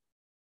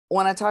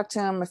 When I talked to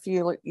him a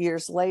few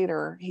years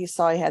later, he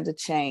saw he had to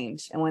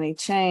change, and when he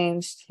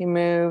changed, he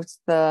moved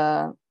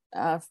the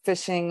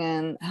fishing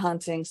and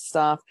hunting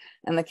stuff,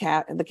 and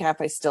the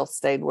cafe still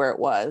stayed where it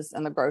was,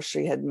 and the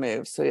grocery had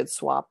moved, so he had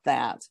swapped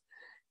that.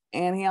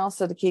 And he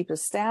also, to keep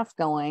his staff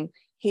going,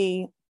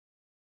 he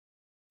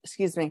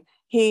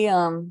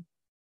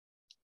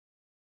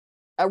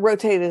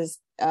rotated his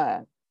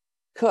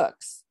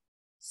cooks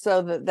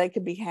so that they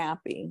could be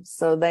happy.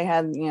 So they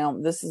had,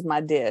 this is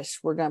my dish,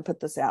 we're going to put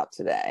this out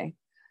today.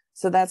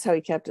 So that's how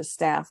he kept his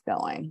staff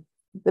going.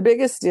 The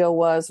biggest deal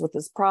was with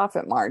his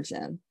profit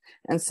margin.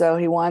 And so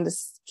he wanted to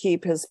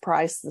keep his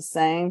price the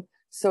same.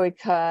 So he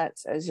cut,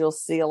 as you'll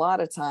see a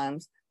lot of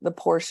times, the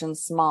portion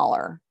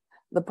smaller.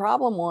 The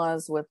problem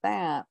was with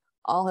that,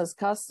 all his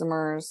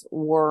customers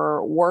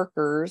were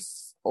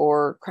workers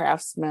or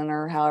craftsmen,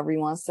 or however you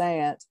want to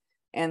say it.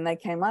 And they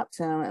came up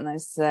to him and they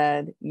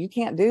said, you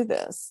can't do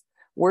this.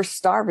 We're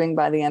starving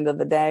by the end of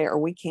the day, or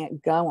we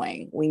can't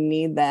going. We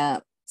need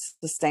that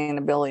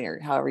sustainability, or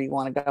however you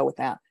want to go with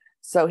that.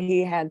 So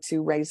he had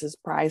to raise his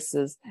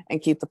prices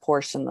and keep the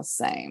portion the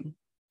same.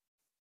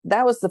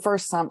 That was the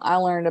first time I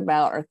learned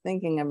about or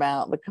thinking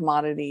about the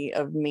commodity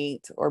of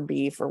meat or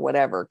beef or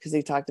whatever, because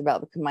he talked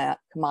about the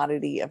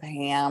commodity of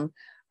ham,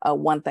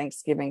 one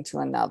Thanksgiving to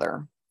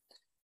another.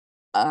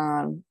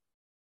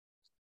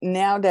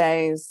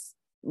 Nowadays,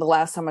 the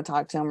last time I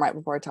talked to him, right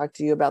before I talked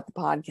to you about the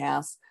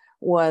podcast,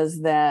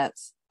 was that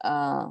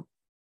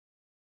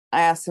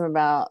I asked him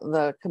about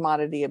the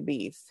commodity of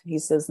beef. He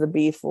says the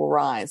beef will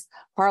rise,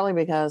 partly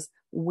because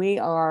we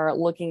are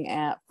looking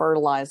at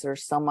fertilizer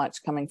so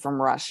much coming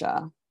from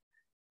Russia.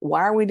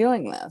 Why are we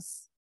doing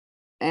this?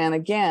 And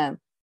again,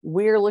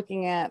 we're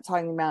looking at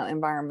talking about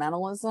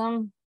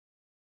environmentalism.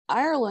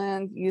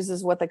 Ireland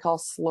uses what they call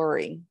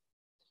slurry,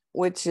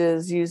 which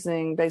is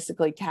using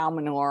basically cow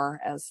manure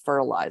as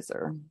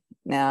fertilizer.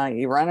 Now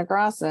you run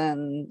across it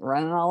and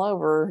running all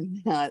over,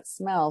 it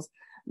smells,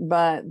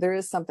 But there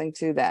is something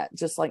to that,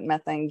 just like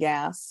methane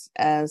gas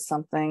as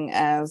something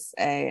as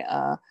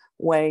a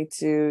way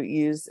to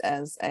use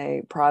as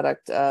a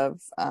product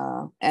of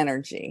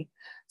energy.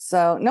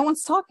 So no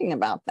one's talking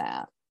about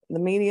that. The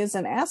media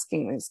isn't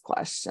asking these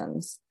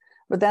questions,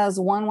 but that is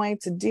one way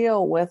to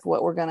deal with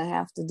what we're going to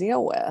have to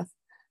deal with.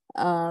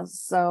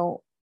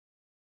 So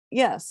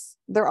yes,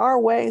 there are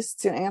ways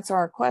to answer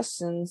our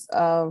questions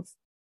of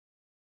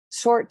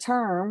short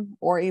term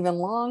or even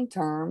long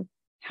term.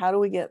 How do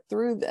we get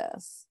through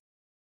this?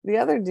 The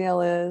other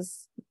deal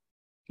is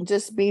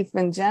just beef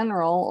in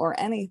general, or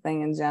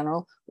anything in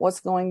general, what's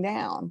going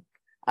down.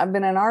 I've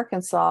been in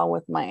Arkansas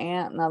with my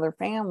aunt and other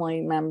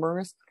family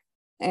members,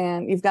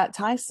 and you've got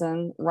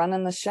Tyson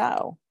running the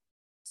show.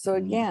 So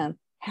again,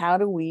 how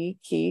do we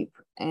keep,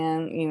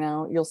 and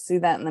you'll see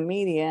that in the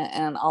media,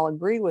 and I'll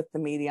agree with the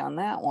media on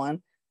that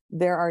one.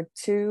 There are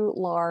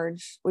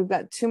we've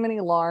got too many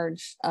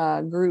large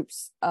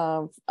groups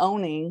of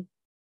owning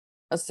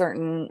a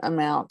certain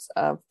amount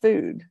of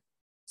food.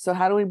 So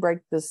how do we break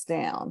this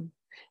down?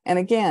 And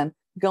again,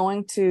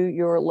 going to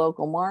your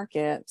local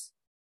market,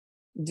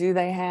 do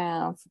they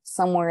have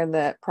somewhere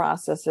that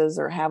processes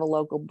or have a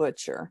local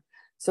butcher?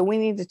 So we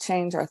need to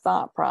change our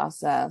thought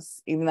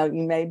process. Even though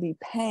you may be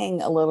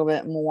paying a little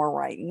bit more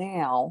right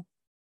now,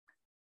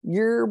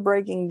 you're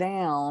breaking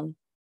down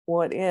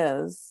what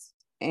is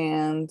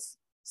and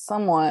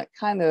somewhat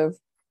kind of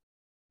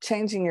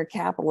changing your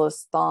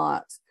capitalist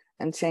thoughts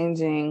and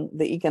changing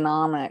the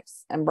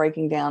economics and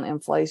breaking down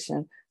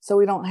inflation so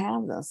we don't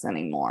have this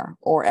anymore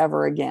or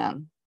ever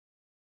again.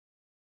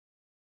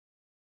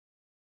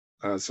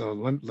 So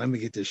let me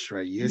get this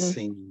straight. You're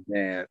saying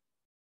that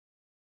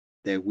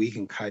we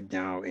can cut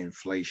down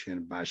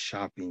inflation by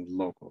shopping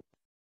local.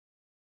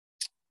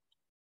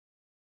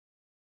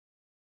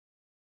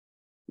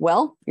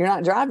 Well, you're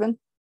not driving.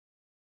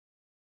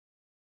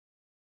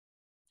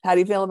 How do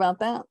you feel about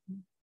that?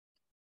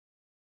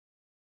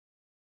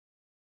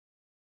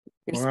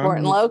 You're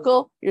supporting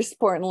local. You're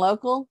supporting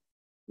local.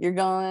 You're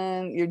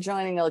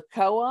joining a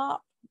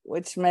co-op,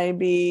 which may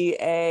be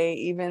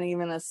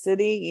even a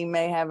city. You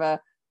may have a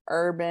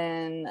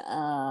urban,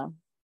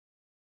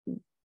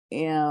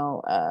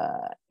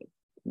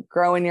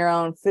 growing your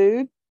own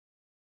food.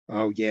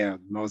 Oh yeah,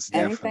 most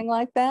definitely. Anything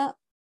like that.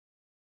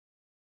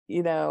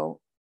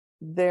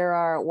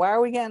 Why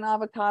are we getting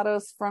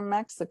avocados from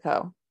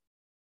Mexico?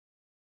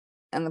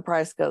 And the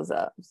price goes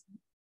up.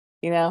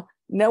 Know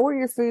where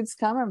your food's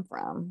coming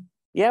from.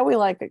 Yeah, we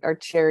like our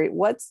cherry.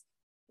 What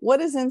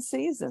is in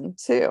season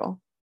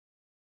too?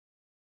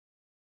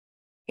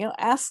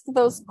 Ask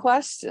those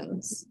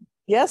questions.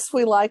 Yes,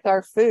 we like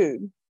our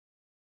food.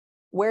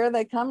 Where are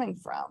they coming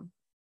from?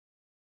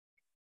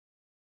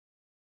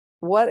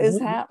 What is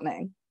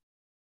happening?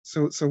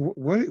 So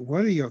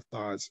what are your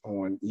thoughts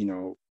on,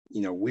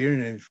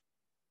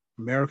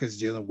 America's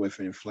dealing with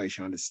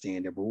inflation,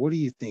 understand it, but what do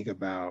you think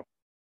about,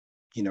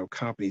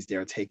 companies that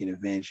are taking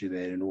advantage of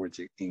that in order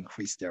to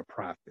increase their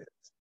profits?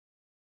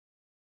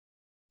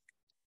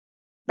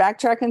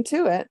 Backtracking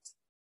to it,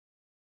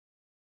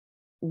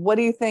 what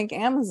do you think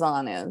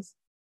Amazon is?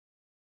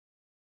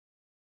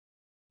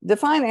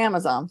 Define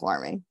Amazon for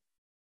me.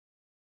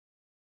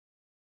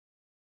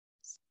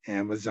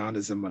 Amazon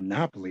is a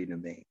monopoly to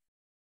me.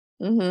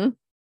 And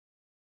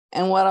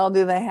what all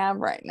do they have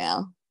right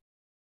now?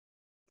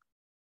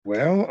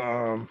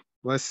 Well,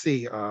 let's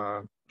see.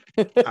 I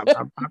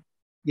remember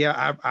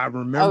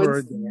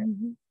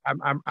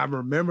that. I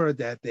remember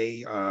that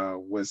they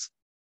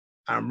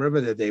I remember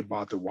that they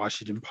bought the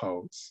Washington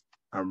Post.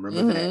 I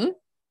remember that.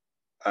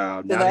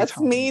 So that's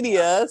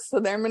media. So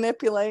they're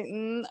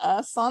manipulating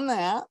us on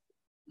that.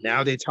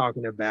 Now they're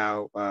talking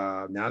about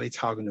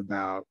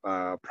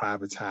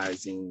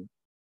privatizing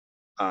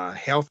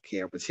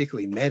healthcare,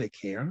 particularly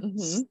Medicare.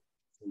 And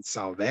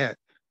saw that,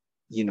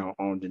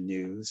 on the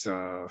news.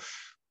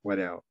 What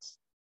else?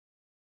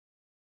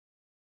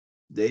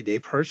 They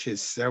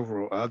purchased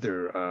several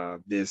other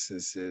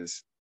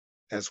businesses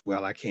as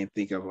well. I can't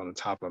think of on the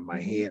top of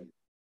my head.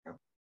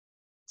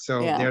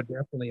 So they're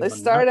definitely. They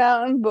start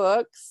out in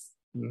books.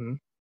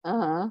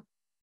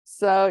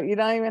 So you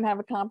don't even have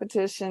a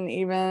competition.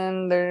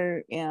 Even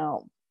they're,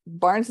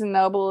 Barnes and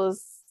Noble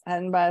is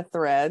heading by a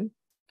thread.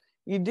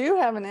 You do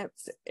have an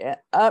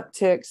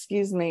uptick,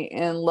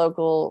 in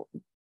local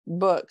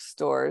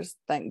bookstores.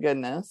 Thank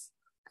goodness.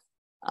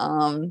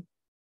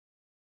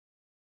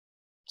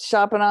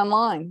 Shopping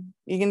online,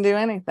 you can do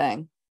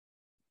anything.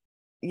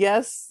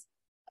 Yes,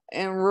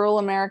 in rural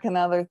America and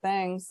other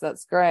things,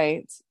 that's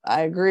great.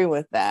 I agree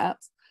with that.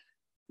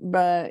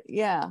 But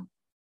yeah,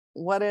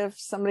 what if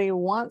somebody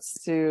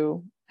wants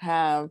to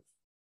have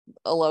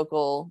a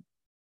local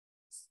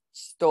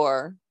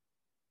store?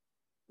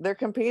 They're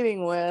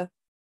competing with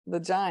the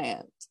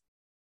giant.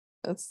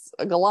 It's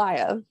a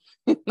Goliath.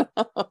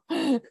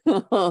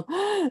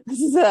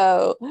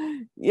 So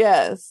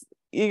yes,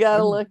 you got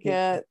to look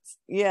at,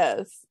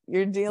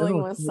 you're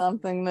dealing with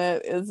something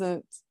that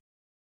isn't,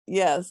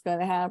 going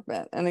to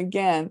happen. And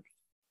again,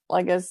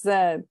 like I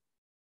said,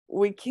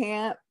 we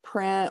can't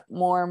print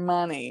more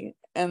money.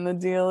 And the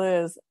deal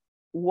is,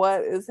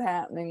 what is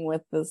happening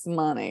with this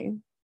money?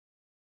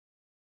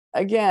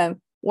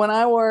 Again, when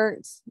I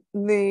worked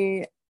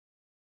the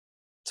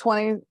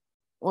 20,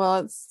 well,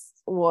 it's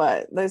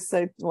what they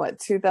say, what,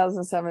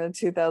 2007 to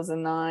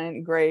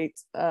 2009, great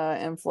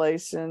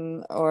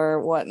inflation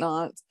or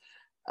whatnot,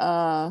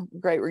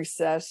 great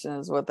recession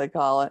is what they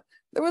call it.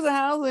 There was a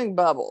housing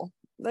bubble.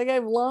 They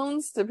gave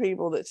loans to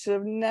people that should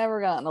have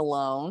never gotten a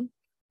loan.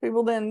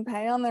 People didn't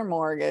pay on their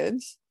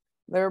mortgage.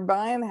 They were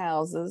buying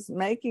houses,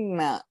 making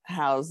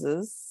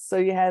houses. So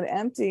you had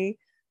empty,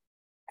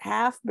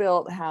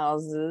 half-built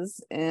houses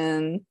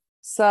in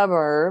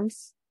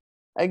suburbs.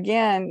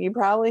 Again, you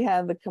probably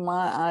had the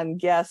commodity. I'm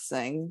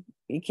guessing,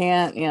 you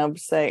can't,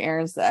 say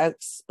Aaron's the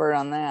expert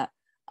on that.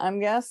 I'm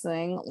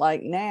guessing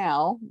like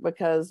now,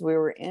 because we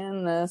were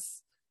in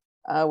this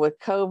with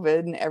COVID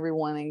and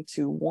everyone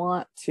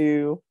want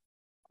to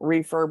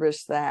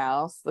refurbish the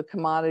house, the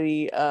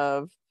commodity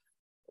of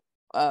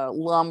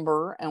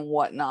lumber and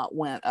whatnot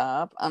went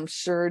up. I'm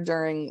sure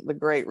during the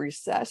Great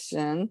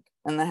Recession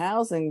and the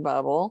housing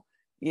bubble,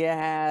 you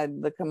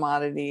had the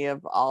commodity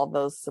of all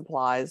those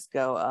supplies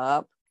go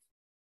up.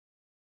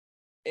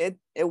 It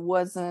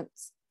wasn't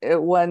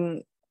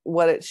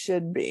what it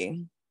should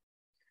be.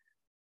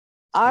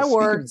 I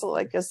worked,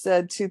 like I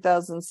said,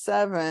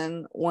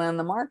 2007 when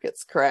the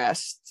markets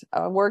crashed.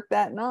 I worked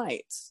that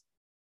night.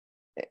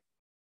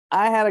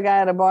 I had a guy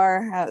at a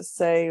bar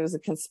say he was a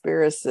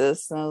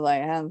conspiracist, and I was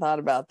like, I hadn't thought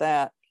about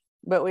that.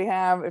 But we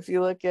have, if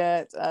you look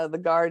at the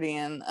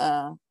Guardian,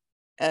 at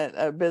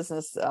a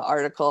business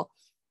article,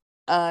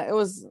 it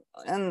was,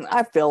 and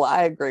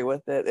I agree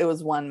with it. It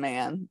was one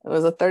man. It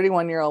was a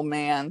 31-year-old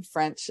man,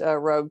 French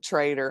rogue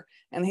trader,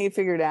 and he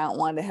figured out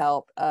wanted to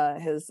help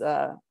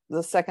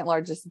the second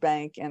largest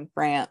bank in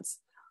France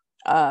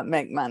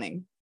make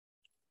money.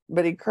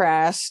 But he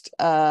crashed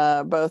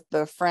both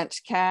the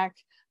French CAC,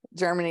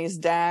 Germany's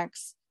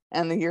DAX,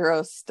 and the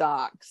Euro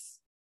stocks.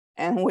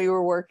 And we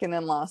were working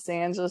in Los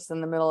Angeles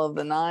in the middle of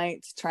the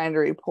night trying to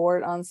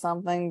report on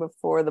something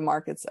before the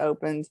markets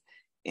opened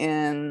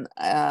in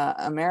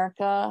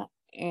America.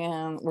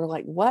 And we're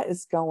like, what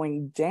is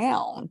going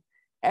down?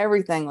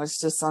 Everything was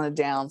just on a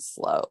down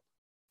slope.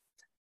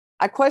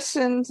 I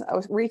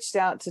reached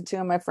out to two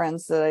of my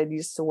friends that I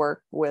used to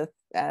work with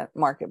at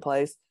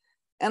Marketplace.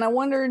 And I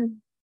wondered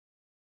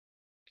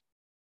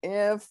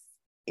if,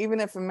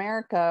 even if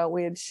America,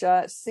 we had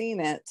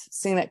seen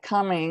it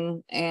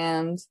coming,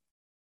 and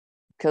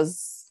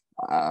because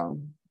I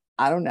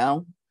don't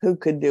know who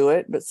could do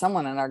it, but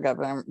someone in our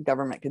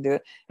government could do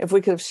it. If we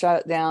could have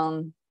shut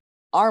down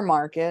our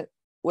market,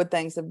 would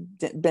things have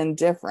been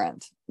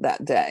different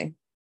that day?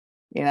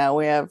 We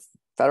have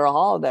federal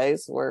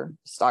holidays where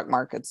stock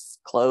market's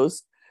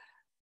closed.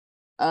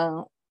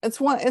 It's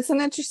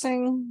an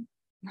interesting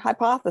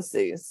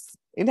hypothesis.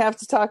 You'd have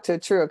to talk to a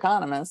true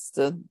economist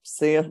to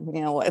see if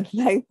what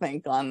they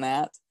think on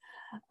that.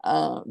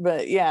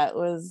 But yeah, it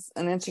was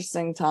an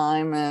interesting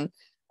time. And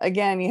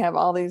again, you have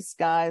all these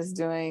guys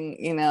doing,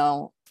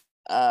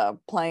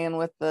 playing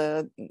with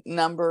the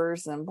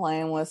numbers and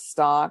playing with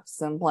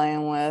stocks and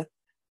playing with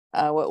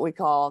what we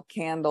call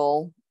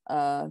candle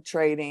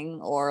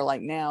trading, or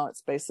like now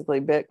it's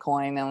basically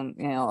Bitcoin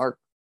and or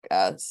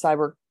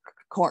cyber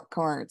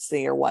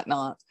currency or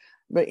whatnot.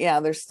 But yeah,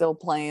 they're still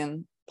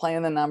playing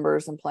the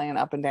numbers and playing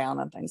up and down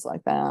and things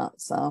like that.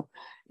 So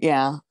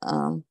yeah,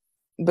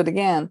 but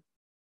again,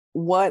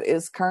 what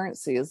is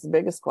currency is the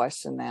biggest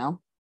question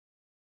now.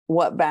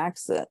 What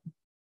backs it?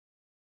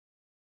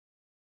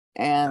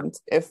 And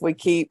if we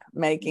keep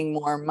making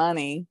more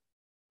money,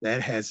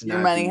 your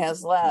money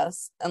has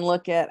less. And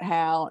look at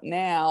how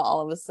now all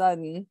of a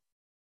sudden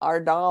our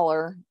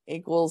dollar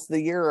equals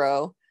the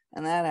euro,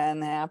 and that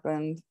hadn't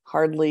happened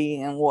hardly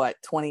in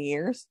 20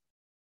 years.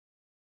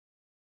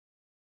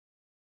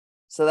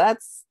 So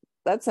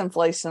that's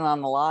inflation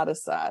on a lot of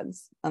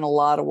sides, and a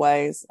lot of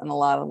ways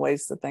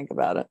to think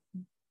about it.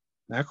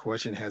 That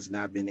question has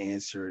not been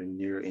answered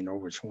in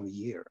over 20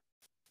 years.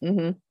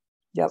 Mm-hmm.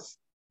 Yep.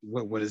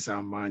 What is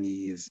our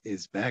money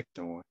is backed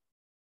on.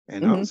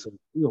 And also,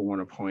 we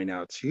want to point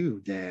out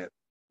too that,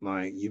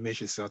 like you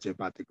mentioned something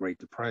about the Great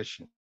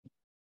Depression.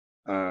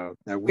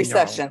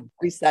 Recession.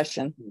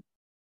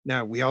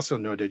 Now we also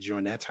know that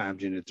during that time,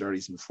 during the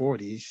 30s and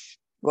 40s.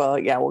 Well,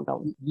 yeah, we'll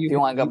go if you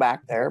want to go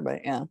back there,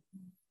 but yeah.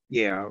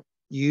 Yeah,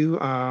 you.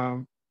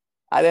 I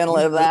didn't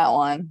live that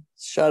one.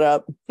 Shut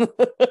up.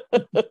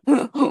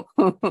 Well,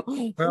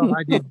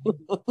 I did.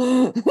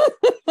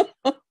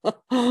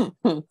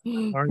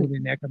 Learning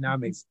in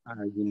economics, I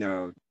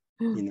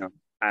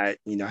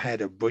had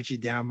to butcher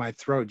down my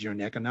throat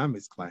during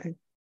economics class.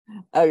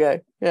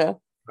 Okay, yeah.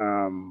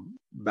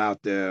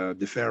 About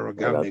the federal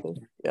government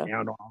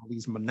down on all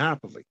these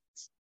monopolies.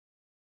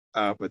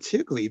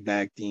 Particularly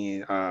back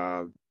then,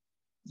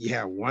 you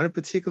had one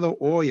particular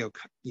oil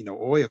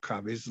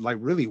company. It's like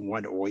really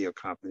one oil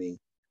company,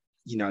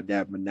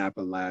 that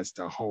monopolized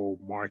the whole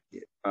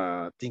market.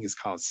 I think it's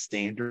called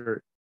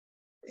Standard.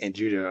 And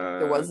due to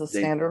there was a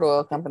Standard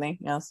Oil Company,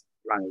 yes.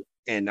 Right.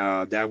 And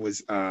that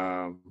was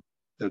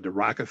the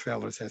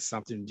Rockefellers has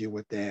something to do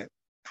with that.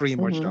 Pretty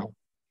much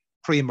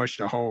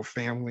Mm-hmm. the whole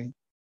family,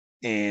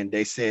 and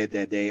they said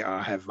that they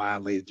have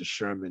violated the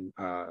Sherman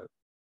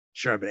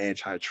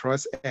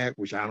Antitrust Act,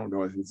 which I don't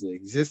know if it's in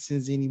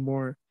existence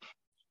anymore.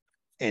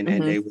 And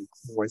Mm-hmm. they were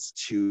forced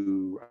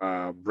to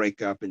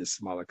break up into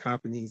smaller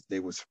companies.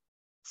 They was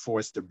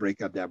forced to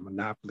break up that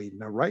monopoly.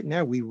 Now, right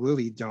now, we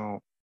really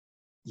don't,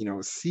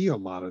 see a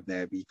lot of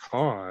that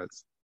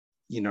because,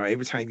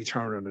 every time you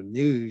turn on the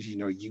news,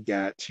 you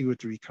got 2 or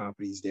 3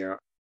 companies there,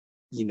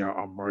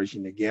 are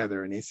merging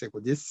together. And they said,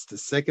 well, this is the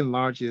second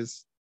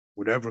largest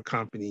whatever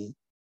company,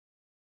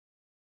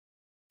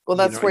 Well,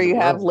 that's where in the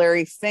you have world.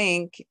 Larry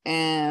Fink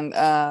and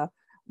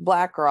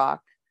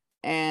BlackRock.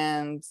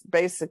 And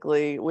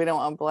basically, we don't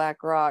want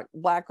BlackRock.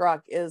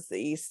 BlackRock is the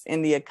East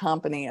India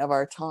Company of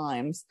our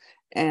times.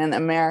 And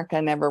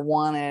America never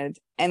wanted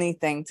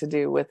anything to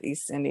do with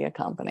East India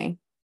Company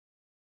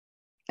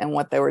and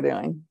what they were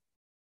doing.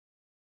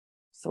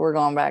 So we're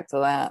going back to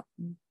that.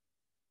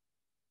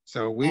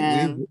 So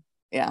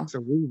Yeah. so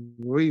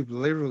we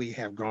literally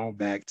have gone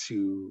back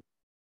to,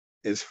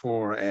 as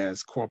far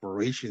as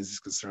corporations is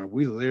concerned,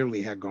 we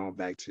literally have gone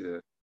back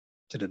to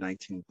the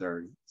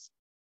 1930s.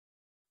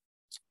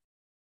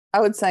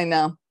 I would say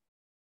no.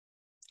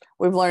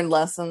 We've learned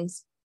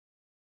lessons.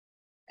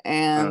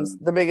 And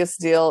the biggest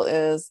deal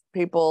is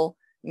people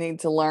need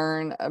to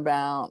learn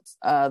about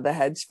the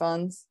hedge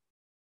funds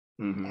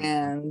Mm-hmm.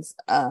 and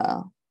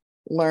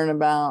learn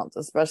about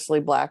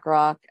especially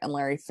BlackRock and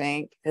Larry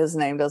Fink. His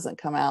name doesn't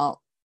come out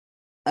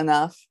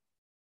enough.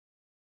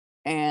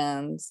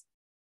 And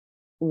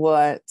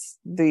what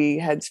the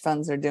hedge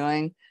funds are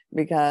doing,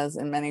 because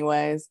in many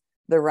ways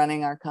they're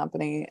running our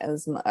country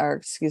as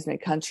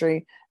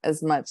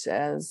much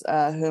as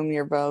whom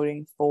you're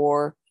voting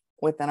for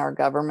within our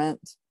government,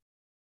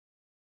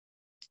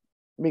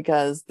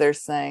 because they're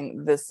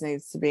saying this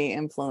needs to be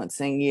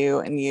influencing you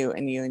and you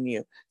and you and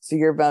you. So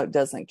your vote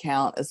doesn't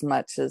count as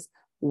much as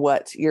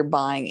what you're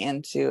buying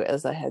into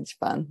as a hedge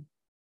fund.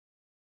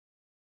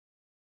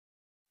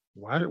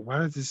 Why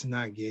is this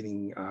not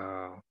getting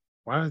a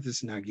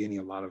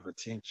lot of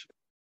attention?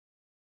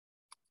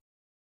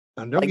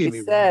 And don't Like get you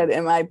me said, wrong.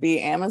 it might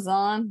be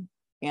Amazon,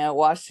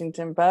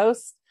 Washington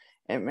Post.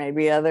 It may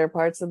be other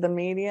parts of the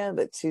media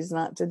that choose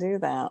not to do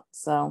that.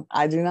 So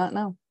I do not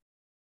know.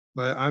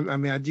 But I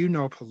mean, I do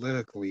know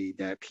politically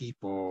that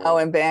people. Oh,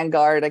 and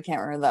Vanguard. I can't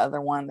remember the other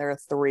one. There are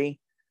 3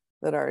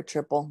 that are a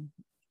triple.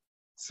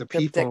 So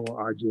Triptych. people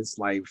are just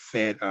like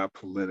fed up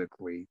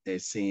politically. They're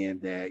saying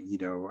that,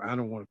 I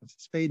don't want to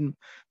participate in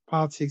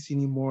politics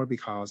anymore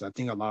because I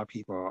think a lot of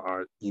people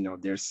are,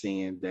 they're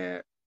saying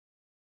that,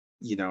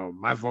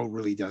 my vote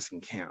really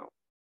doesn't count.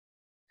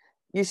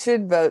 You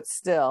should vote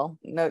still.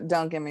 No,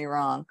 don't get me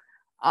wrong.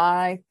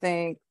 I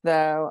think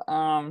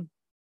though,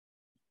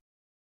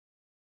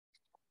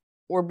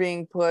 we're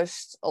being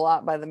pushed a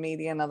lot by the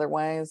media in other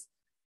ways,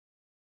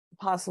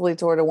 possibly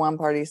toward a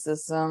 1-party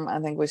system.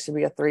 I think we should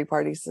be a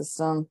 3-party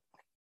system.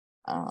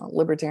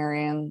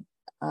 Libertarian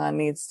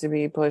needs to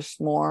be pushed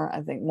more.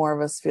 I think more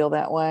of us feel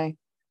that way,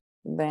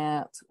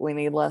 that we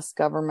need less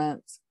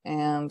government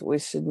and we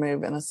should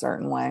move in a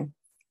certain way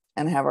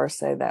and have our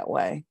say that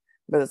way.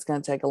 But it's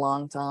going to take a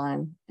long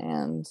time,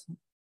 and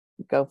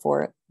go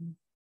for it.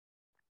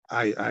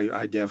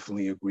 I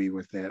definitely agree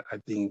with that. I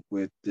think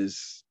with the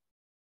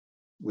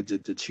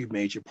 2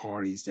 major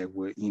parties that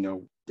we're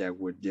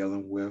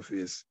dealing with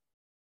is,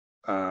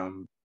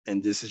 and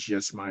this is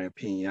just my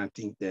opinion, I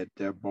think that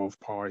both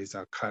parties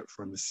are cut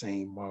from the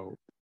same mold.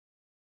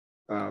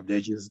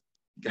 They just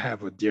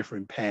have a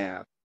different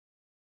path,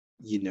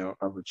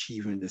 of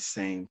achieving the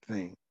same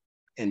thing,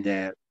 and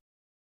that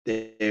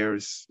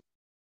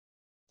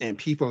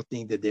people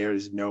think that there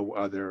is no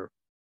other,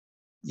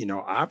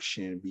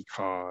 option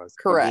because,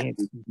 again, Correct.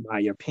 this is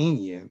my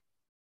opinion,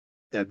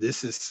 that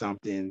this is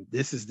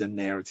the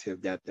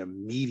narrative that the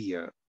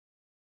media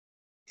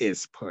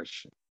is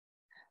pushing.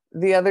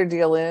 The other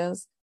deal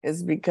is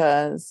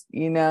because,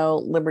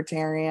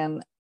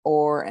 libertarian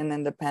or an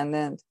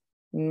independent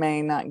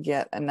may not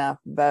get enough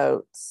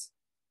votes.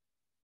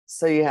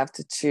 So you have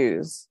to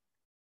choose.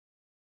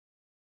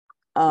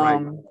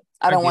 Right.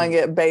 I don't want to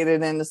get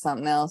baited into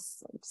something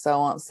else, so I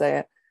won't say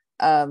it.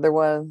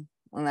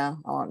 No,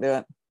 I won't do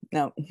it.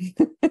 No.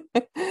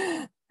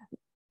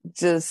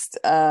 Just,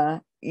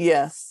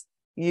 yes,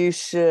 you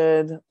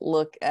should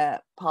look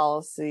at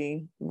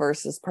policy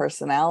versus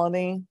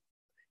personality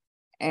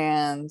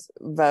and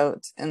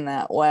vote in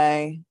that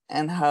way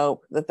and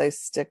hope that they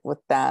stick with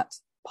that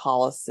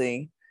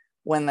policy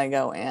when they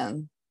go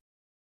in,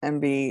 and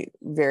be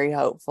very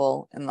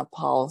hopeful in the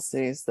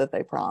policies that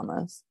they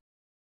promise.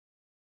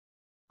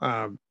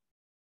 In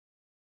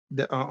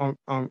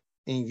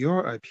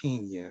your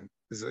opinion,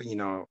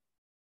 I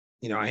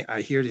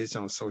hear this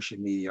on social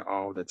media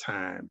all the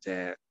time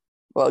that.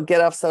 Well, get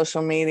off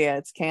social media.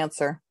 It's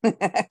cancer. But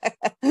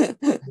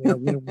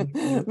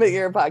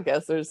you're a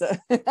podcaster, so.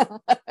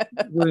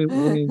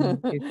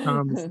 when it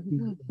comes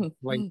to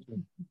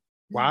inflation,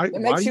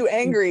 It makes you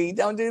angry.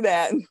 Don't do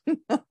that.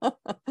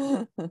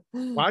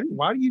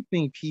 Why do you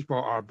think people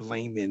are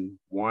blaming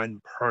one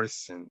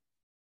person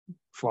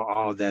for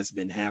all that's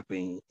been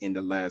happening in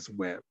the last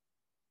 4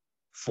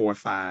 or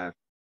 5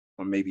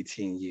 or maybe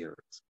 10 years?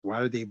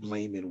 Why are they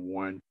blaming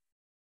one,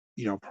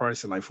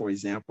 person? Like, for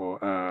example,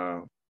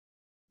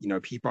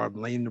 people are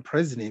blaming the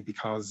president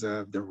because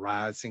of the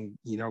rising,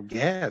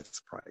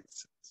 gas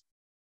prices.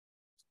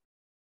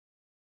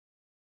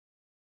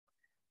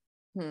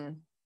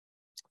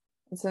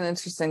 It's an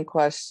interesting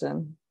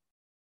question.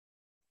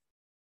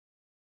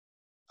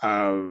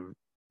 I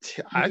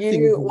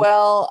think,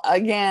 well,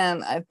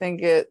 again, I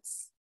think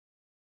it's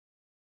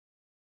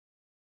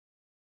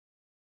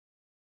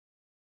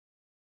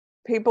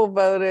people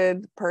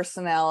voted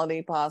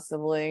personality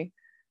possibly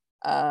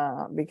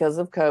because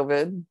of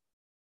COVID.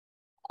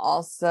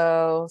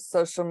 Also,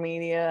 social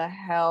media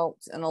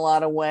helped in a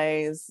lot of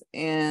ways.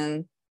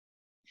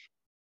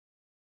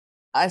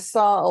 I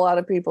saw a lot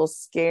of people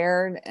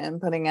scared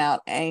and putting out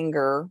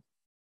anger.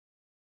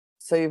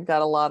 So you've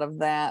got a lot of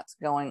that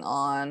going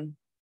on.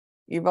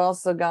 You've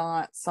also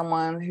got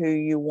someone who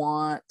you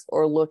want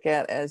or look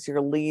at as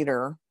your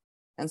leader.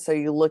 And so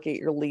you look at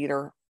your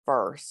leader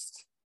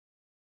first.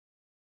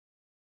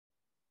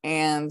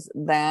 And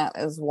that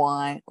is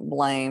why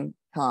blame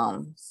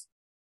comes.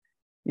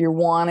 You're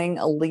wanting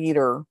a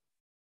leader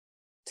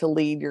to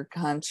lead your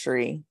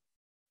country.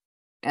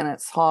 And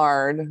it's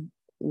hard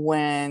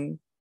when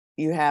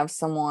you have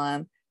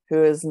someone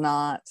who has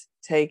not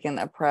taken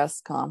a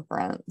press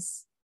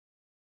conference.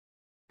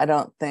 I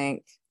don't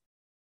think,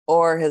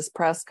 or his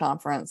press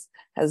conference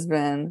has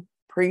been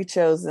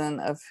pre-chosen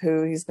of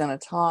who he's going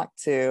to talk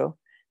to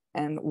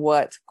and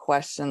what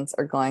questions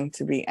are going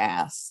to be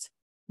asked.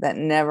 That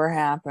never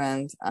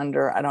happened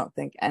under, I don't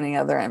think, any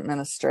other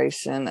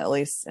administration, at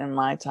least in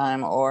my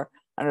time, or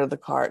under the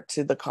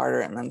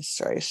Carter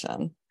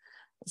administration.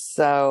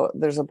 So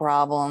there's a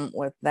problem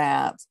with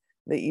that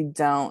you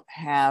don't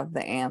have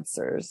the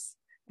answers.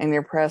 And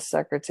your press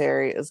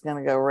secretary is going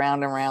to go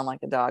round and round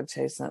like a dog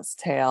chasing its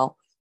tail,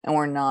 and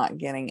we're not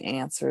getting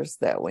answers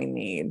that we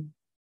need.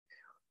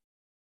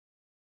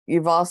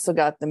 You've also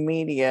got the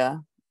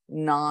media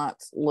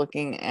not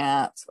looking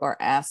at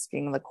or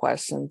asking the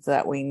questions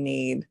that we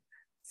need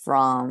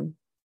from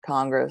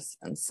Congress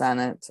and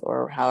Senate,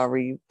 or however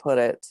you put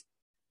it.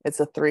 It's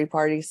a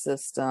 3-party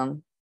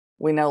system.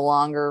 We no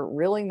longer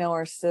really know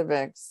our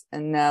civics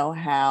and know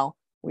how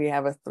we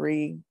have a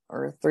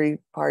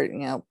 3-part,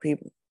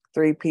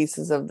 3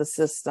 pieces of the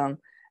system.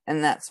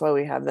 And that's why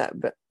we have that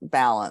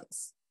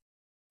balance.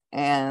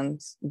 And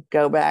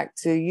go back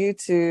to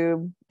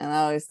YouTube, and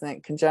I always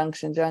think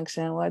conjunction,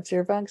 junction, what's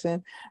your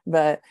function?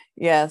 But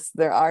yes,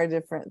 there are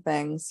different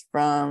things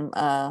from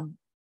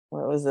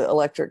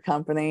electric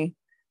company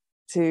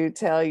to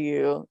tell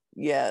you,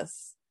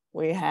 yes,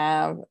 we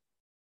have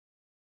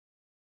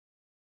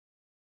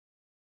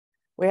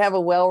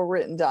a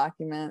well-written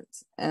document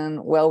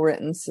and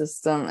well-written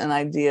system and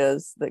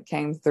ideas that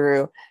came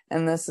through,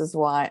 and this is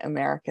why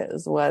America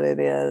is what it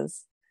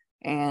is.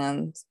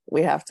 And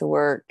we have to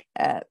work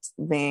at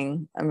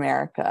being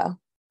America.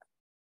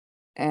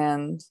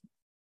 And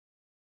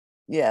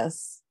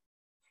yes,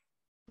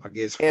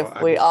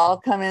 if we all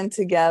come in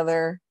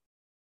together,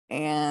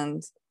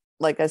 and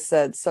like I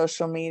said,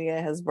 social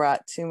media has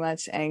brought too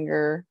much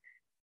anger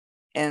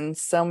in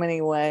so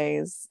many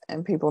ways,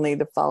 and people need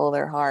to follow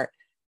their heart.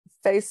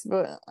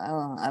 Facebook,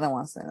 I don't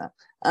want to say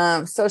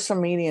that. Social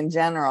media in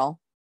general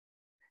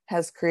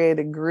has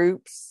created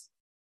groups,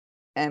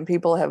 and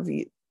people have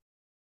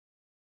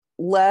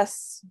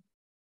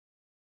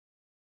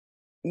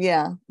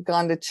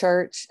gone to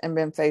church and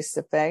been face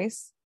to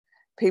face.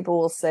 People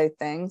will say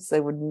things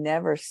they would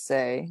never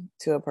say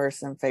to a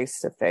person face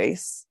to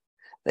face.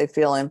 They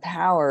feel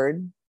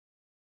empowered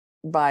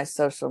by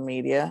social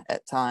media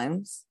at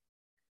times.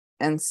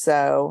 And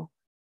so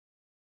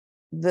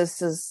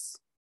this is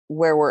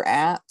where we're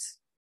at.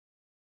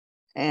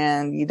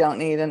 And you don't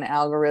need an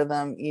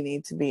algorithm. You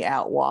need to be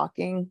out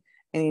walking,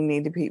 and you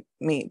need to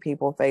meet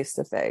people face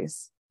to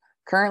face.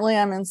 Currently,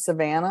 I'm in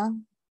Savannah.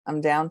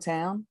 I'm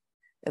downtown.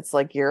 It's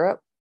like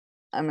Europe.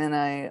 I'm in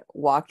a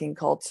walking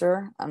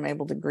culture. I'm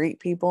able to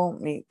greet people,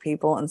 meet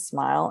people, and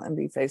smile and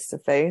be face to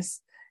face.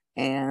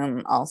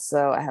 And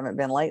also, I haven't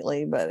been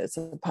lately, but it's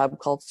a pub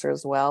culture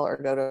as well, or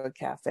go to a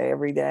cafe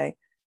every day.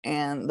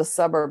 And the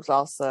suburbs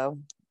also,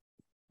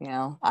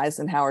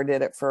 Eisenhower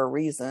did it for a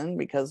reason,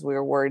 because we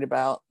were worried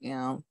about,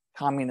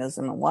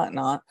 communism and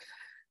whatnot.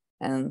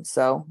 And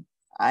so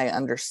I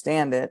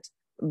understand it.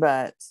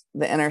 But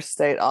the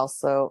interstate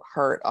also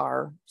hurt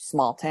our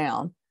small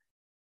town.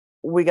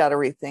 We got to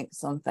rethink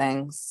some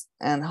things,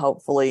 and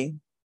hopefully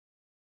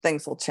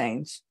things will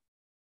change.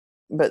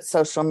 But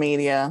social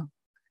media,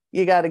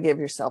 you got to give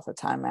yourself a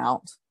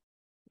timeout.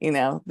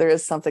 There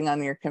is something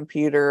on your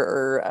computer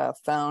or a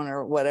phone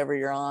or whatever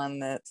you're on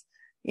that,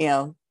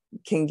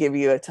 can give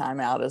you a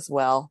timeout as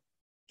well.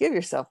 Give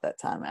yourself that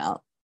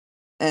timeout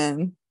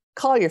and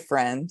call your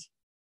friend.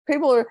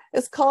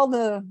 It's called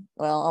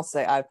I'll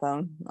say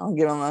iPhone. I'll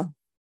give them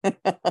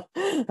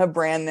A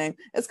brand name.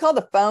 It's called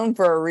a phone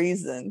for a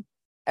reason.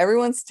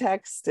 Everyone's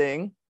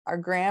texting. Our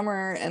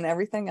grammar and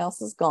everything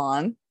else is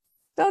gone.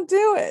 Don't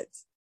do it.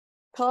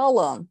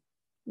 Call them.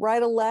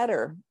 Write a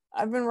letter.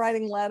 I've been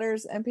writing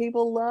letters and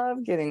people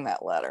love getting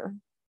that letter.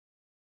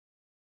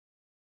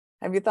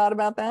 Have you thought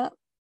about that?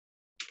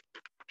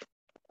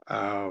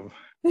 I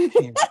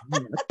can't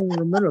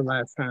remember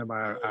last time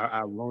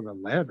I wrote a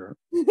letter.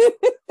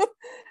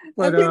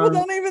 And people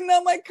don't even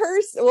know my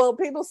cursive. Well,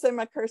 people say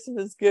my cursive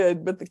is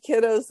good, but the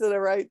kiddos that I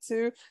write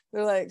to,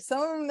 they're like,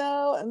 some of them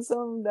know and some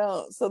of them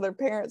don't. So their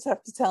parents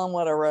have to tell them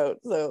what I wrote.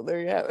 So there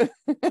you have it.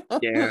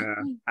 Yeah,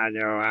 I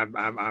know.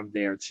 I'm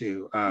there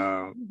too.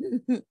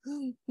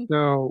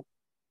 So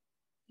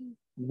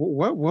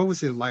what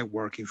was it like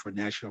working for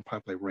National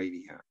Public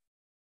Radio?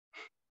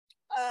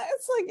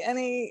 It's like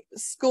any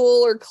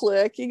school or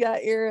clique. You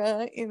got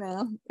your,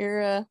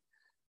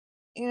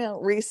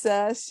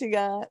 recess. You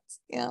got,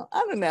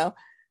 I don't know.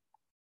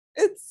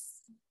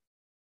 It's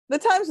the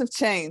times have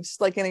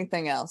changed like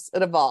anything else.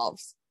 It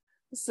evolves.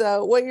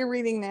 So what you're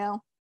reading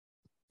now,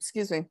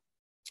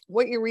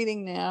 what you're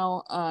reading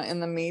now in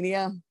the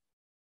media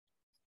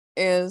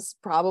is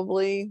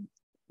probably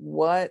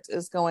what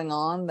is going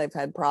on. They've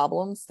had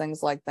problems,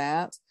 things like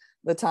that.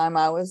 The time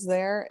I was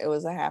there, it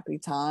was a happy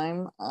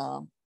time.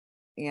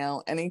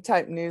 Any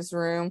type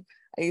newsroom.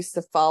 I used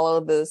to follow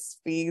this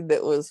feed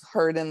that was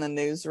heard in the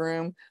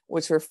newsroom,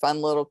 which were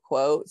fun little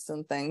quotes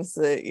and things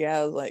that,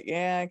 I was like,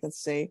 I can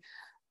see.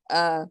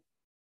 I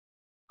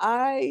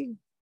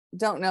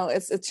don't know.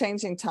 It's a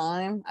changing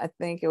time. I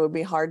think it would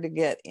be hard to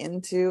get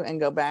into and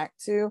go back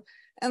to.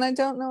 And I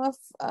don't know if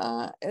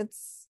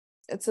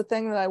it's a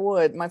thing that I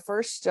would. My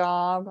first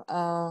job,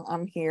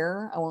 I'm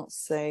here. I won't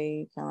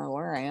say kind of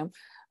where I am.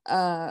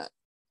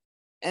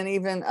 And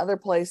even other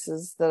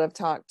places that I've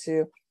talked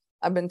to,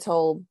 I've been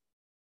told,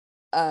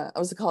 I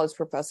was a college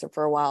professor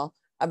for a while.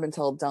 I've been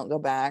told, don't go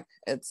back.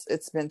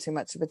 It's been too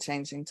much of a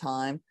changing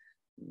time,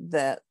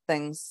 that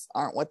things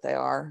aren't what they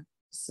are.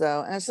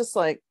 So, and it's just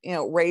like,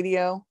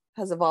 radio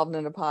has evolved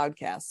into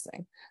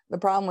podcasting. The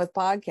problem with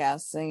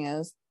podcasting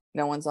is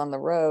no one's on the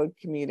road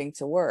commuting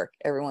to work.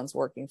 Everyone's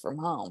working from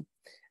home.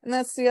 And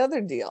that's the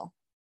other deal.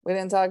 We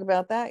didn't talk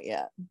about that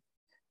yet.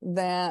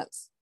 That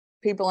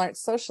people aren't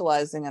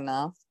socializing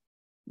enough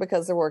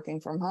because they're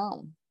working from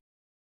home.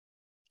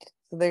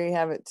 So there you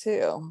have it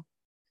too.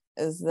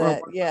 Is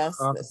that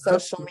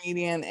social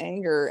media and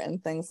anger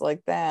and things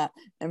like that,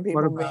 and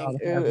people being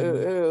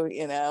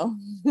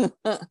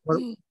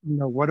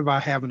What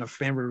about having a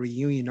family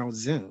reunion on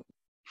Zoom?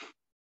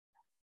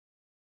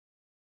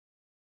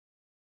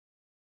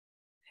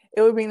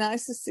 It would be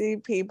nice to see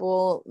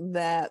people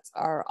that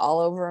are all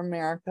over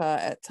America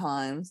at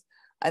times.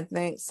 I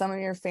think some of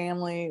your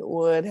family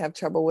would have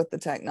trouble with the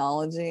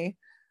technology.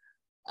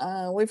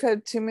 We've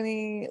had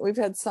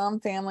some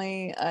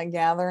family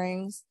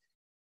gatherings.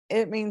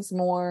 It means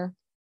more.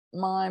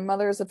 My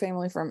mother is a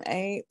family from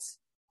 8.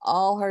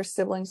 All her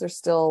siblings are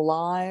still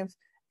alive.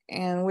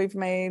 And we've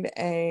made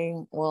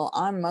I'm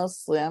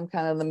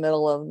kind of the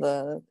middle of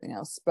the,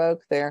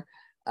 spoke there,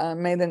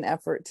 made an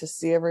effort to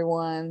see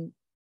everyone.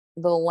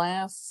 The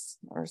last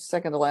or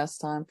second to last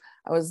time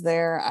I was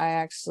there, I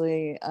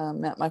actually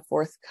met my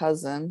 4th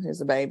cousin,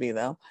 who's a baby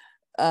though,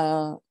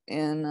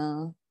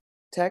 in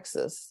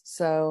Texas.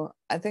 So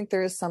I think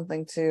there is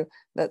something to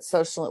that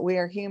social. We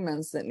are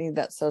humans that need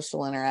that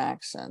social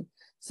interaction.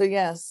 So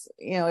yes,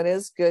 it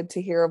is good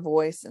to hear a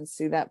voice and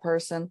see that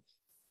person.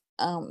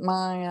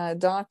 My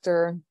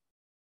doctor,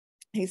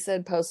 he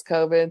said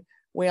post-COVID,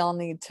 we all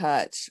need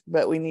touch,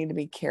 but we need to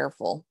be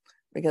careful,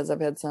 because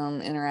I've had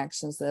some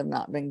interactions that have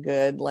not been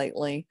good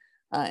lately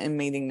in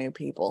meeting new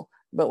people.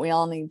 But we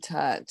all need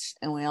touch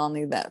and we all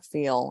need that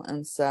feel.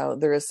 And so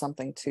there is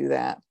something to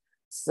that.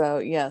 So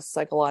yes,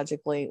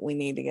 psychologically, we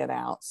need to get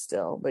out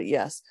still. But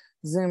yes,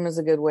 Zoom is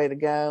a good way to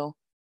go.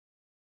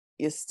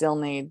 You still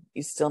need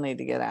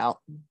to get out.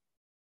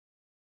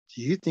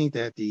 Do you think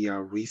that the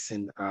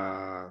recent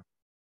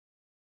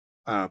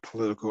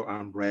political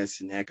unrest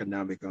and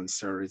economic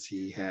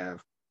uncertainty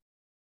have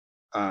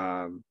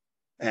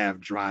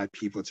driven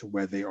people to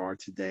where they are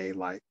today,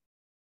 like,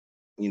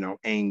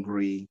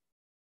 angry,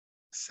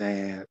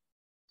 sad,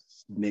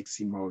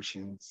 mixed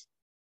emotions,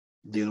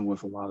 dealing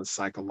with a lot of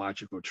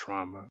psychological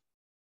trauma?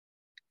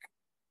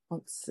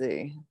 Let's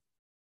see.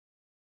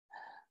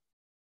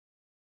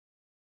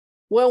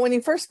 Well, when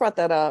you first brought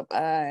that up,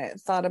 I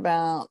thought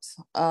about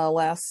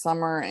last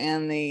summer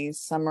and the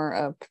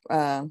summer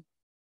of,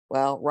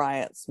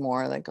 riots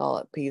more. They call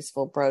it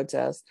peaceful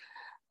protest.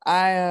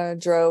 I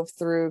drove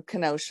through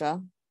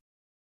Kenosha,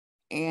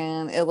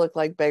 and it looked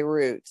like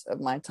Beirut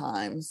of my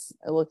times.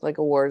 It looked like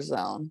a war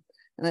zone.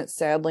 And it's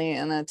sadly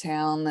in a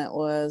town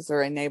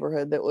or a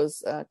neighborhood that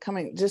was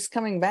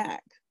coming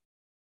back.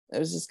 It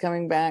was just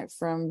coming back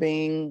from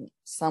being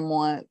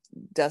somewhat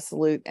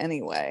desolate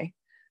anyway.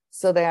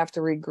 So they have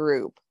to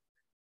regroup.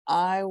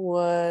 I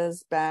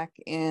was back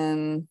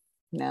in,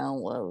 now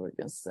what are we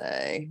going to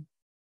say?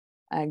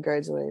 I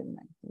graduated in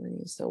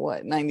 93, so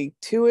what,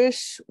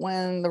 92-ish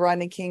when the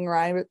Rodney King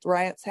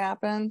riots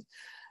happened.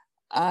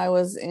 I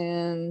was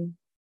in,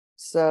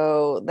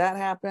 so that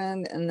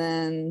happened. And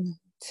then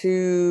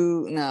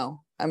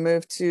I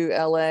moved to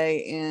LA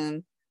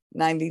in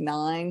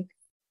 99.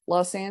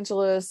 Los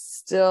Angeles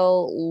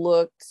still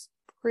looked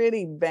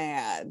pretty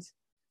bad.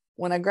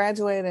 When I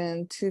graduated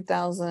in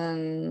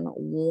 2000,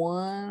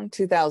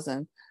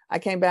 I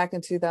came back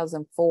in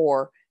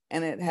 2004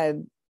 and it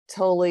had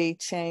totally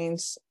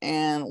changed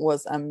and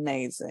was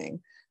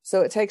amazing.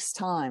 So it takes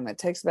time. It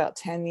takes about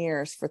 10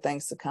 years for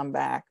things to come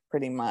back,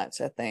 pretty much,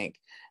 I think.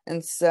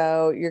 And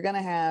so you're going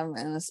to have,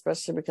 and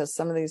especially because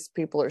some of these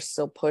people are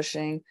still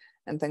pushing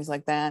and things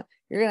like that,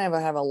 you're going to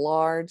have a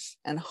large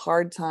and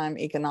hard time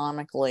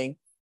economically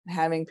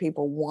having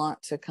people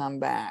want to come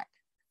back.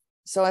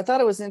 So I thought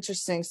it was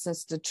interesting,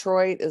 since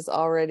Detroit is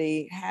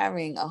already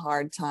having a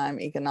hard time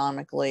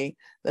economically,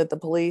 that the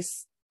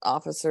police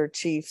officer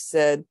chief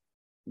said,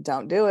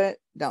 don't do it,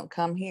 don't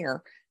come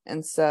here.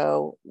 And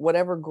so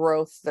whatever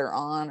growth they're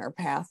on or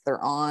path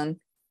they're on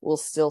will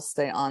still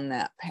stay on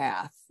that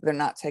path. They're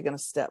not taking a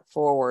step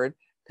forward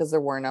because there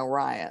were no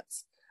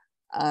riots.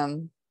 Let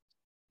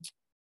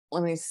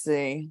me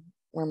see,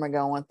 where am I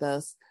going with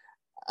this?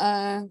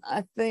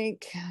 I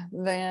think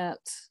that,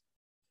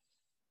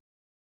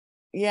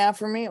 yeah,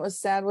 for me, it was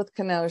sad with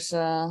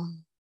Kenosha.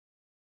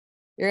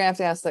 You're gonna have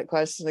to ask that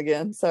question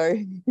again.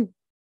 Sorry.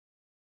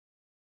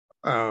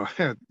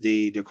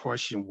 The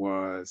question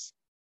was,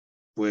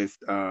 with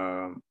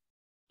the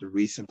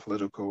recent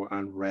political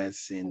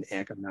unrest and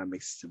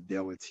economic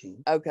stability,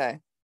 Okay.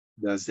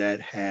 does that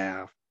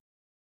have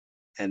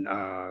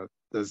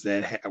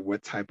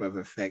what type of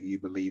effect you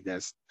believe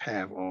that's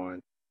have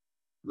on,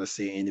 let's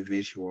say, an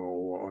individual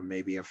or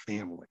maybe a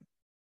family?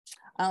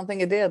 I don't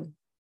think it did.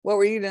 What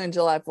were you doing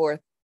July 4th?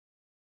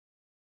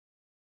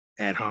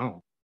 At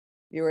home.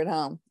 You were at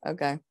home.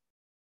 Okay.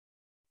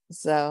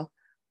 So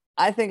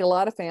I think a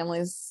lot of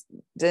families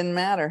didn't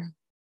matter.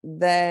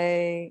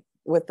 They,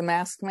 with the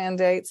mask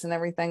mandates and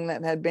everything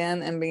that had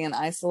been and being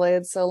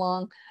isolated so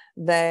long,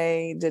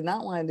 they did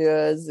not want to do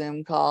a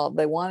Zoom call.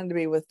 They wanted to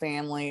be with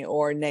family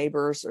or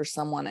neighbors or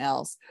someone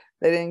else.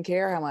 They didn't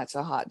care how much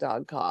a hot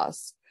dog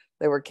cost.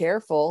 They were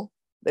careful.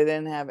 They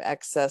didn't have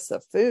excess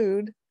of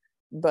food,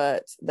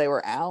 but they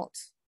were out.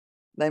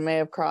 They may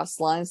have crossed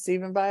lines to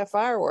even buy a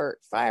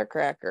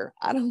firecracker.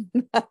 I don't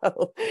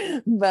know.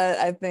 But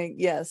I think,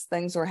 yes,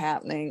 things were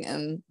happening.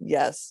 And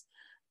yes,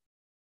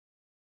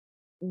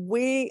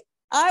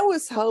 I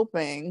was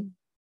hoping,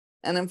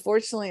 and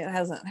unfortunately it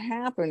hasn't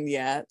happened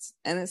yet.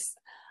 And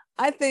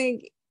I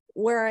think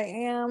where I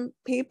am,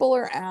 people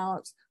are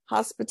out,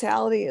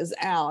 hospitality is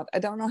out. I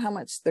don't know how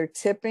much they're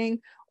tipping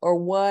or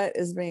what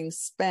is being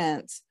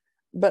spent,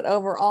 but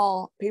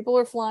overall, people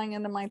are flying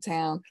into my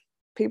town.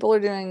 People are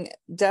doing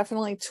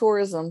definitely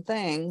tourism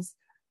things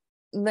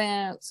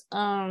that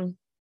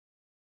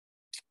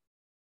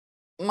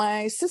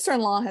my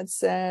sister-in-law had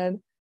said,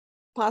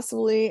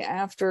 possibly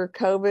after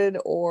COVID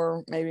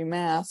or maybe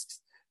masks,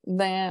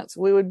 that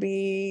we would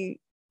be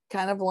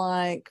kind of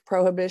like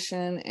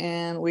prohibition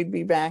and we'd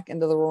be back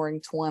into the roaring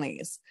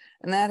 20s.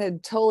 And that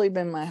had totally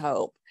been my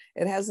hope.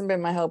 It hasn't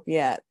been my hope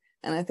yet.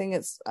 And I think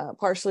it's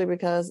partially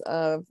because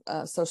of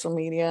social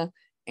media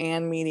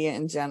and media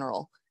in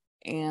general.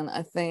 And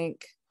I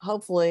think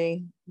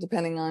hopefully,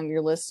 depending on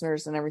your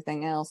listeners and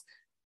everything else,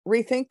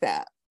 rethink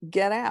that,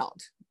 get out,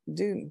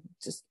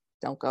 just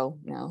don't go,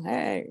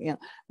 hey,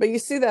 but you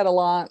see that a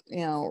lot,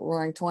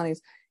 roaring 20s.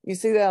 You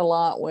see that a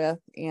lot with,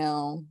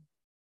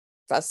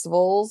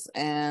 festivals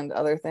and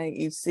other things.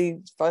 You see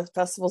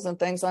festivals and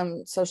things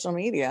on social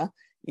media.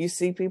 You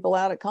see people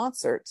out at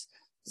concerts.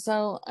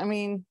 So, I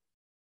mean,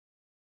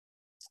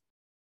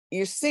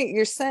 you're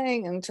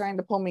saying and trying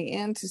to pull me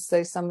in to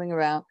say something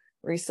about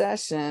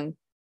recession.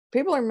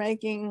 People are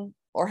making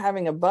or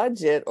having a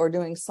budget or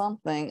doing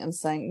something and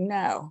saying,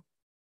 no,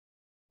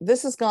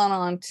 this has gone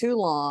on too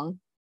long.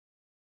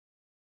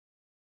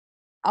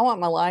 I want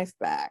my life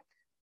back.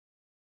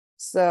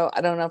 So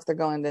I don't know if they're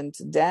going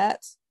into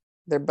debt,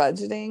 they're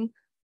budgeting,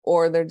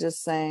 or they're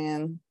just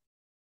saying,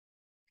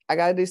 I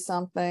got to do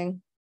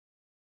something.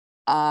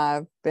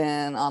 I've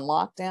been on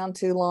lockdown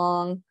too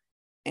long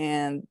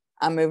and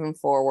I'm moving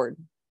forward.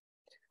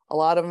 A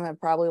lot of them have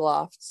probably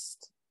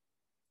lost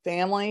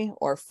family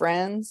or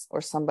friends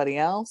or somebody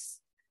else,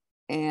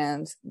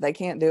 and they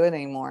can't do it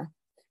anymore.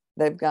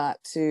 They've got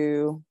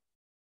to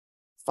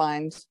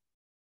find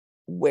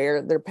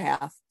where their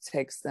path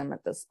takes them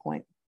at this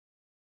point.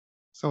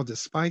 So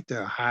despite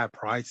the high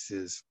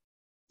prices,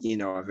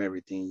 of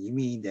everything, you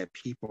mean that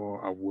people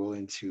are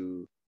willing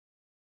to,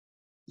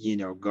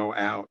 go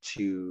out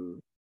to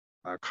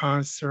a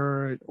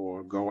concert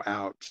or go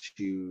out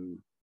to,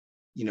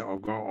 or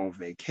go on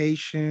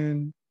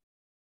vacation?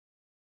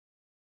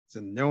 So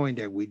knowing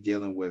that we're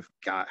dealing with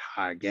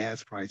high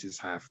gas prices,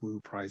 high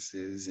food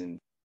prices, and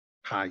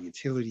high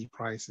utility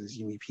prices,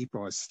 you mean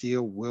people are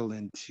still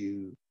willing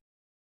to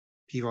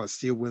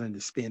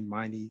spend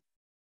money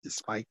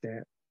despite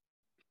that?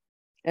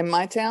 In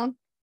my town,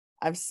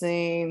 I've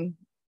seen,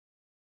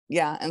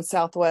 and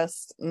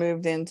Southwest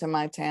moved into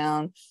my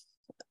town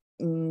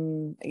a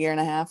year and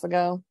a half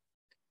ago.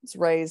 It's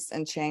raised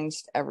and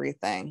changed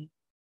everything.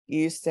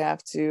 You used to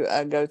have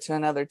to go to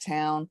another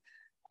town,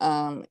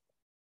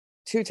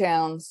 2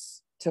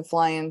 towns to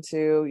fly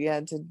into. You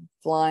had to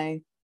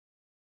fly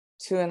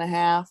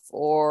 2.5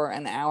 or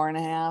an hour and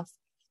a half.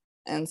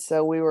 And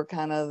so we were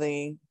kind of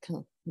the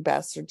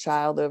bastard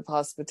child of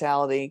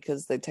hospitality,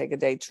 because they take a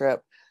day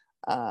trip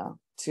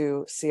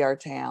to see our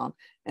town.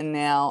 And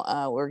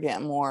now we're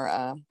getting more,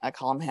 I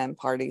call them hen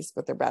parties,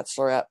 but they're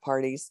bachelorette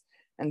parties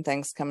and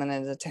things coming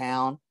into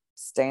town,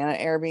 staying at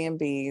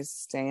Airbnbs,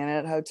 staying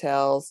at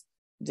hotels,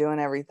 doing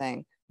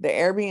everything. The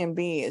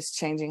Airbnb is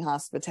changing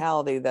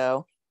hospitality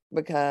though,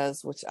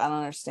 because, which I don't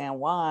understand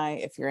why,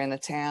 if you're in a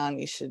town,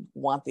 you should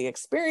want the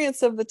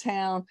experience of the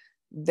town.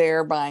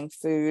 They're buying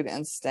food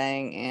and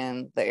staying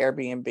in the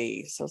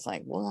Airbnb. So it's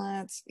like,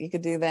 what? You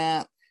could do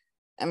that?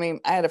 I mean,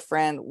 I had a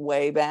friend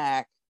way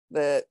back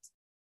that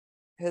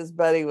his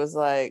buddy was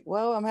like,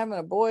 well, I'm having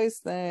a boys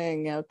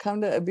thing,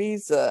 come to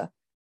Ibiza.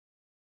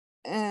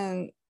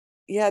 And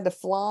you had to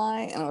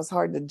fly, and it was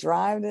hard to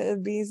drive to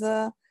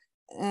Ibiza.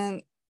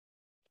 And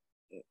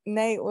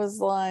Nate was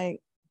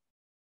like,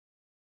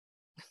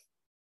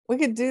 we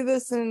could do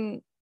this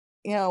in,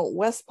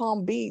 West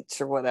Palm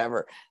Beach or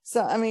whatever.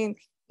 So, I mean,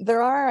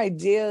 there are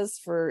ideas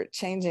for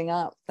changing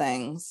up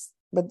things,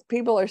 but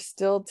people are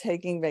still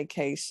taking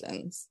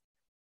vacations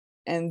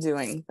and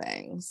doing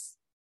things.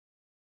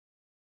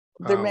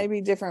 There may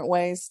be different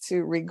ways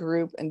to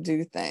regroup and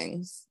do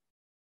things.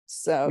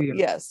 So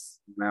yes,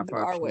 there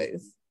are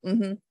ways.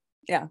 Mm-hmm.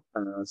 Yeah.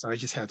 So I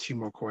just have 2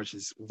 more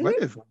questions.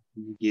 What advice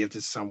do you give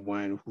to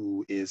someone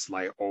who is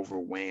like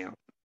overwhelmed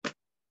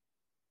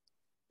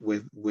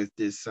with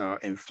this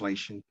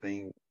inflation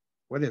thing?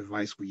 What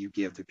advice will you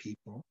give to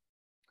people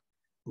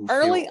who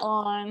early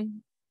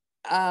on,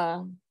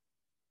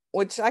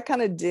 which I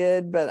kind of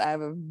did, but I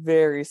have a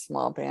very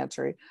small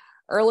pantry.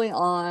 Early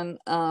on,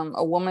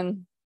 a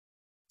woman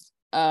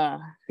who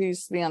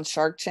used to be on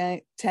Shark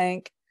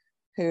Tank,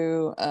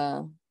 who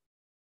the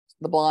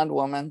blonde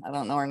woman, I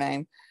don't know her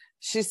name,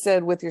 she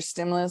said, with your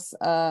stimulus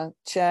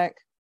check,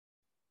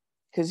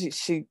 because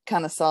she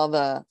kind of saw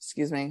the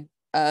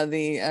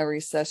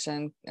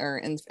recession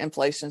or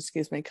inflation,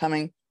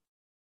 coming,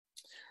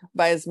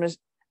 buy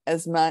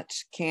as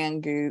much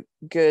canned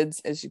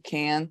goods as you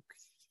can.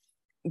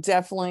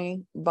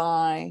 Definitely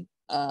buy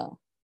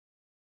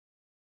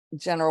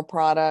general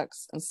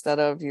products instead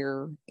of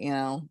your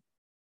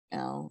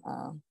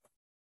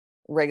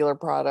regular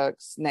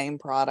products, name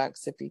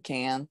products, if you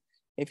can,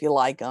 if you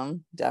like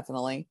them,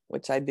 definitely,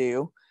 which I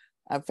do.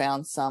 I've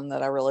found some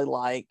that I really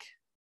like.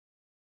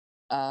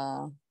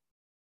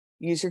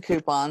 Use your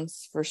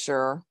coupons for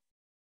sure.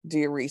 Do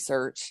your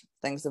research,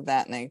 things of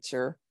that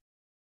nature.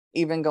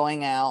 Even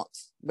going out,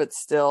 but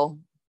still,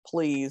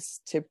 please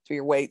tip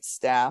your wait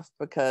staff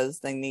because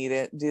they need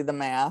it. Do the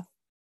math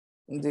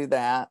and do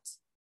that.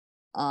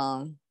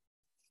 I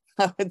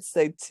would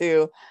say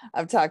too,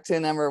 I've talked to a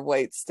number of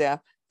wait staff.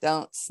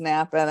 Don't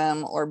snap at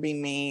them or be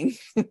mean.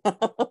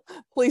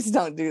 Please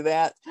don't do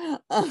that.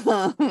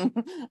 I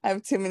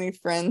have too many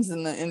friends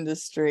in the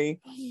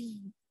industry.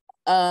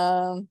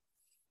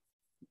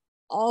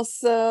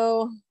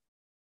 Also,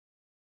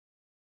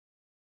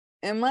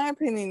 in my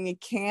opinion, you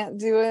can't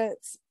do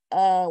it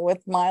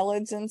with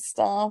mileage and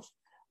stuff,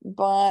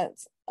 but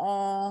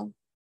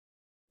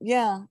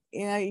yeah,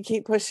 you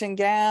keep pushing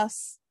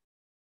gas.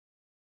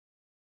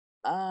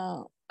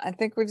 I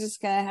think we're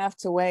just gonna have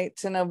to wait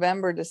to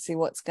November to see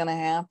what's gonna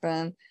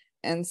happen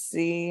and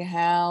see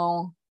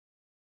how.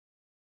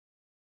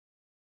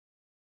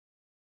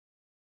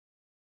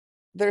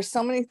 There's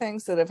so many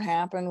things that have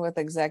happened with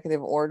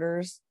executive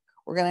orders.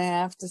 We're gonna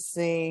have to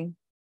see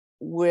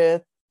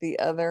with the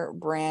other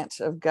branch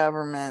of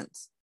government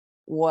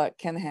what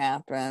can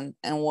happen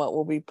and what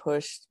will be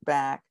pushed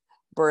back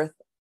with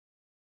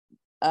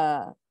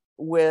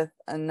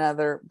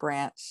another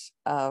branch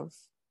of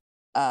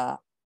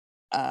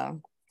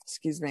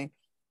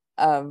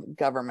of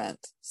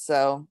government.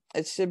 So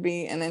it should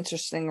be an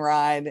interesting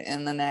ride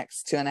in the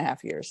next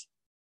 2.5 years.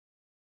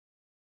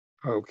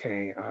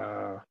 Okay.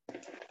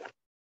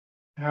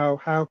 How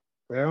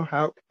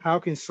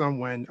can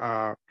someone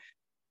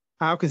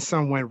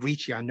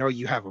reach you? I know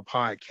you have a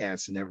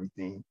podcast and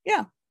everything.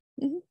 Yeah.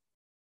 Mm-hmm.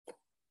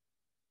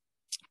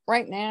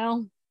 Right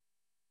now,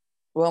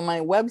 well, my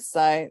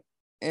website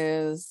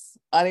is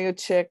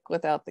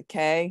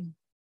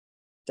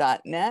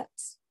audiochick.net,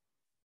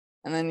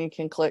 and then you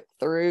can click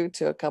through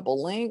to a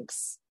couple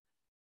links.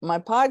 My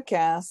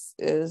podcast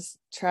is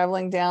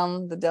Traveling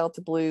Down the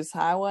Delta Blues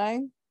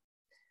Highway,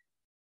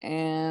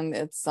 and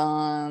it's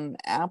on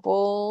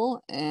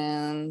Apple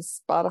and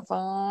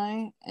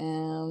Spotify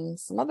and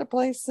some other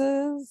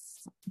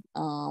places.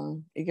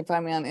 You can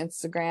find me on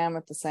Instagram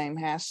at the same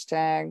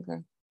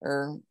hashtag,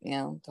 or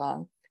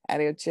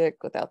Audio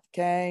Chick without the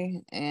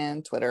K,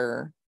 and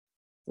Twitter.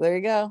 So there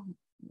you go.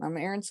 I'm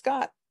Aaron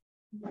Scott.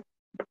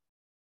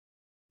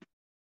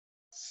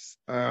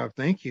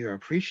 Thank you. I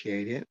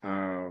appreciate it.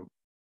 You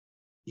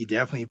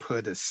definitely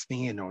put a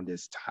spin on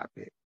this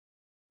topic.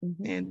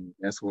 And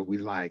that's what we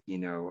like,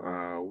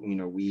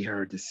 we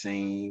heard the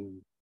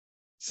same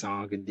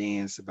song and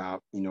dance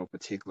about,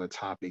 particular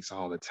topics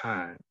all the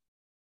time,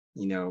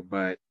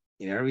 but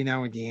every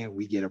now and then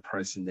we get a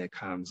person that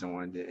comes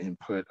on and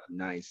put a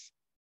nice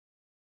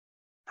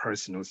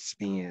personal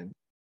spin,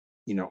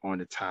 on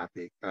the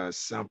topic,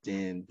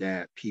 something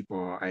that people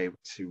are able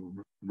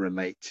to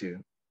relate to,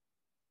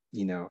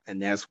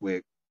 and that's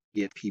what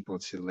get people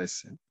to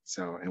listen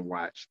and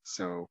watch.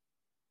 So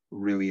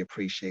really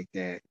appreciate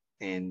that,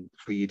 and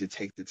for you to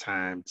take the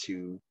time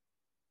to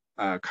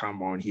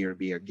come on here and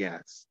be a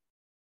guest.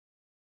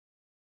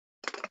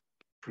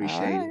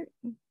 Appreciate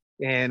it.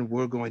 And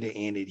we're going to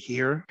end it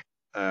here.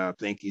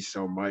 Thank you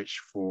so much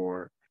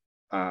for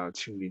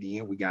tuning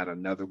in. We got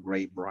another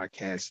great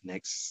broadcast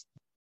next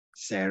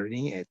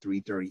Saturday at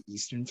 3:30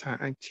 Eastern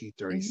Time,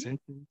 2:30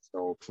 Central.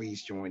 So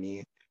please join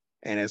in.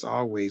 And as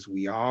always,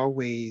 we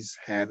always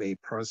have a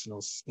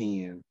personal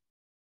spin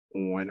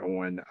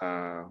on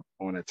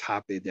a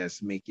topic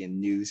that's making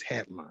news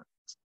headlines.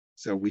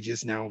 So we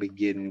just not only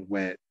getting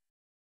what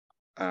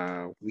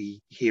we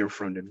hear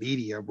from the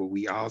media, but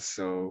we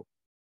also,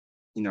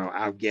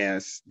 our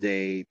guests,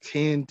 they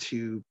tend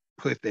to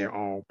put their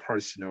own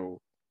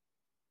personal,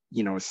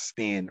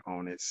 spin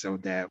on it, so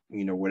that,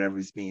 whatever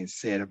is being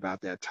said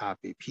about that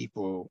topic,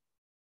 people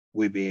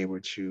will be able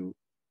to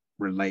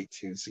relate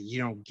to. So you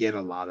don't get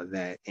a lot of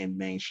that in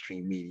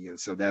mainstream media.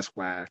 So that's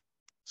why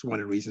it's one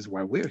of the reasons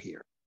why we're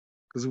here,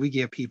 because we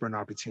give people an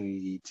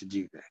opportunity to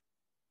do that.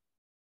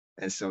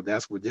 And so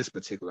that's what this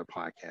particular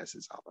podcast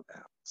is all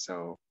about.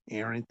 So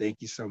Aaron,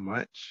 thank you so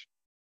much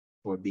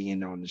for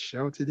being on the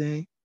show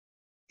today.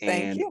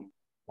 Thank you.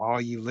 All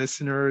you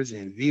listeners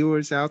and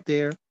viewers out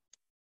there,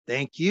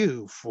 thank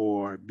you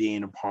for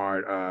being a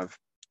part of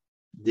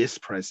this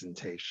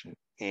presentation.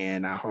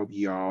 And I hope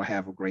you all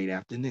have a great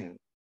afternoon.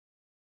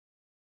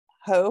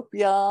 Hope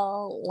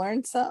y'all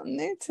learned something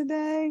new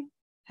today.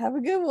 Have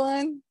a good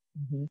one.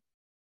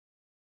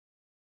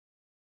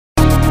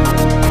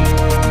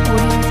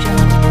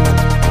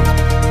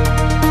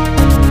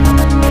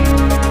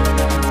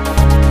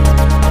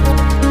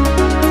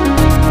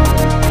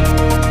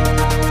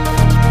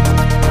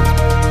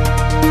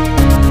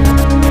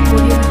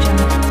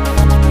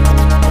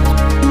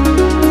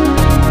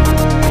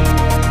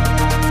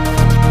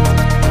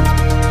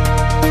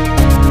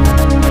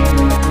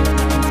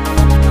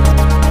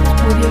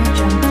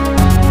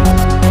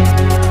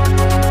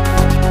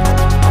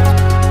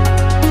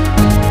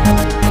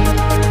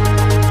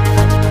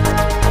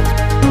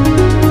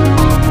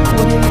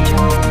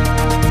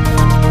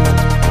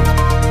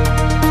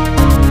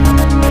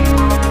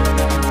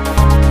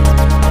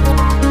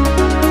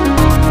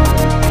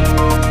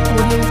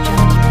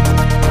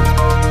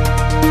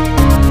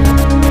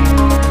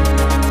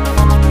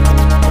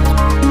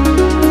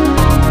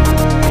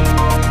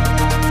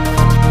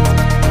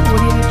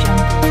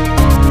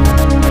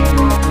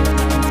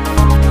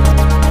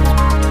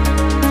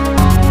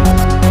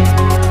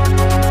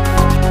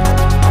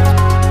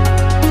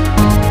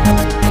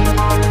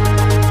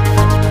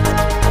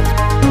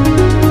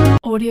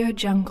 Audio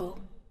Jungle.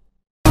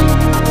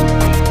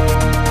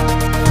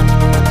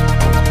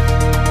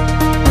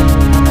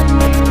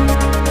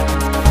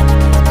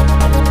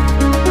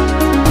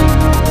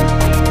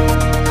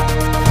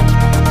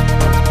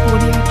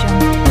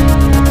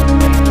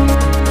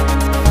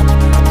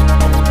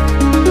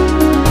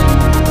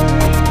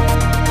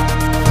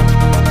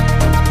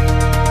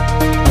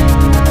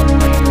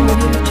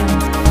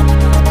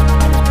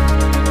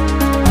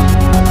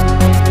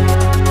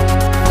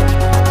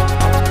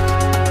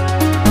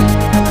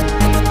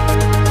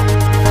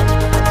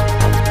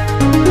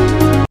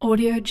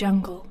 Audio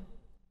Jungle.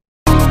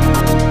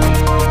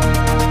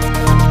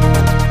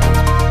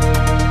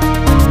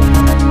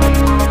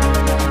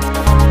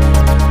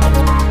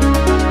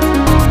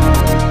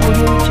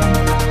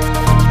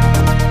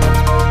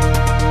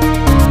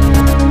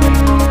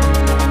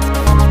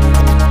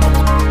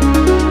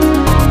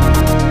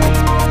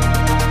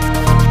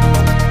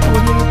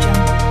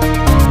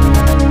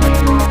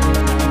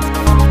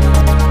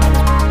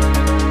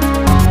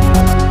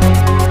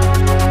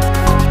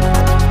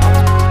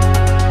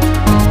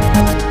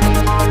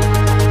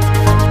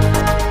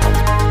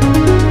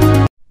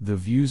 The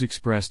views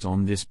expressed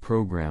on this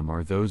program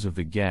are those of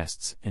the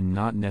guests and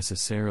not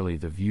necessarily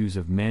the views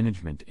of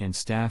management and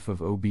staff of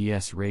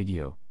OBS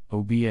Radio,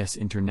 OBS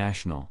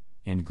International,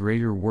 and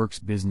Greater Works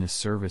Business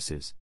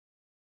Services.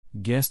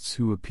 Guests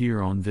who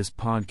appear on this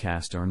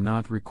podcast are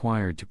not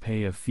required to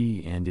pay a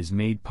fee and is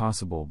made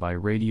possible by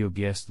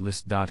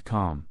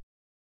radioguestlist.com.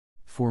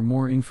 For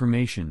more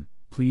information,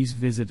 please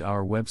visit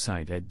our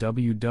website at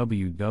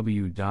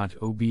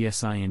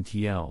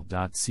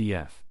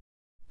www.obsintl.cf.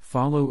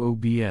 Follow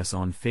OBS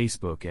on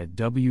Facebook at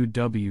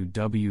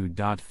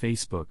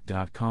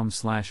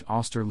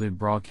www.facebook.com/Austerlid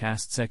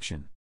Broadcast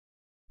Section.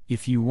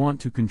 If you want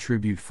to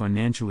contribute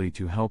financially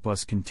to help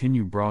us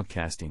continue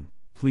broadcasting,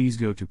 please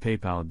go to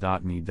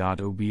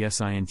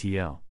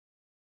paypal.me/obsintl.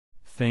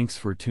 Thanks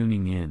for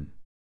tuning in.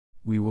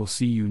 We will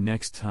see you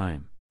next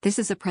time. This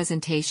is a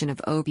presentation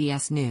of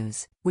OBS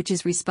News, which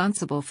is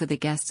responsible for the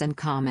guests and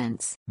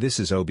comments. This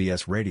is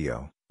OBS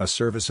Radio, a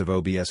service of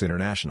OBS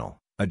International,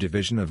 a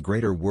division of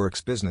Greater Works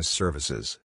Business Services.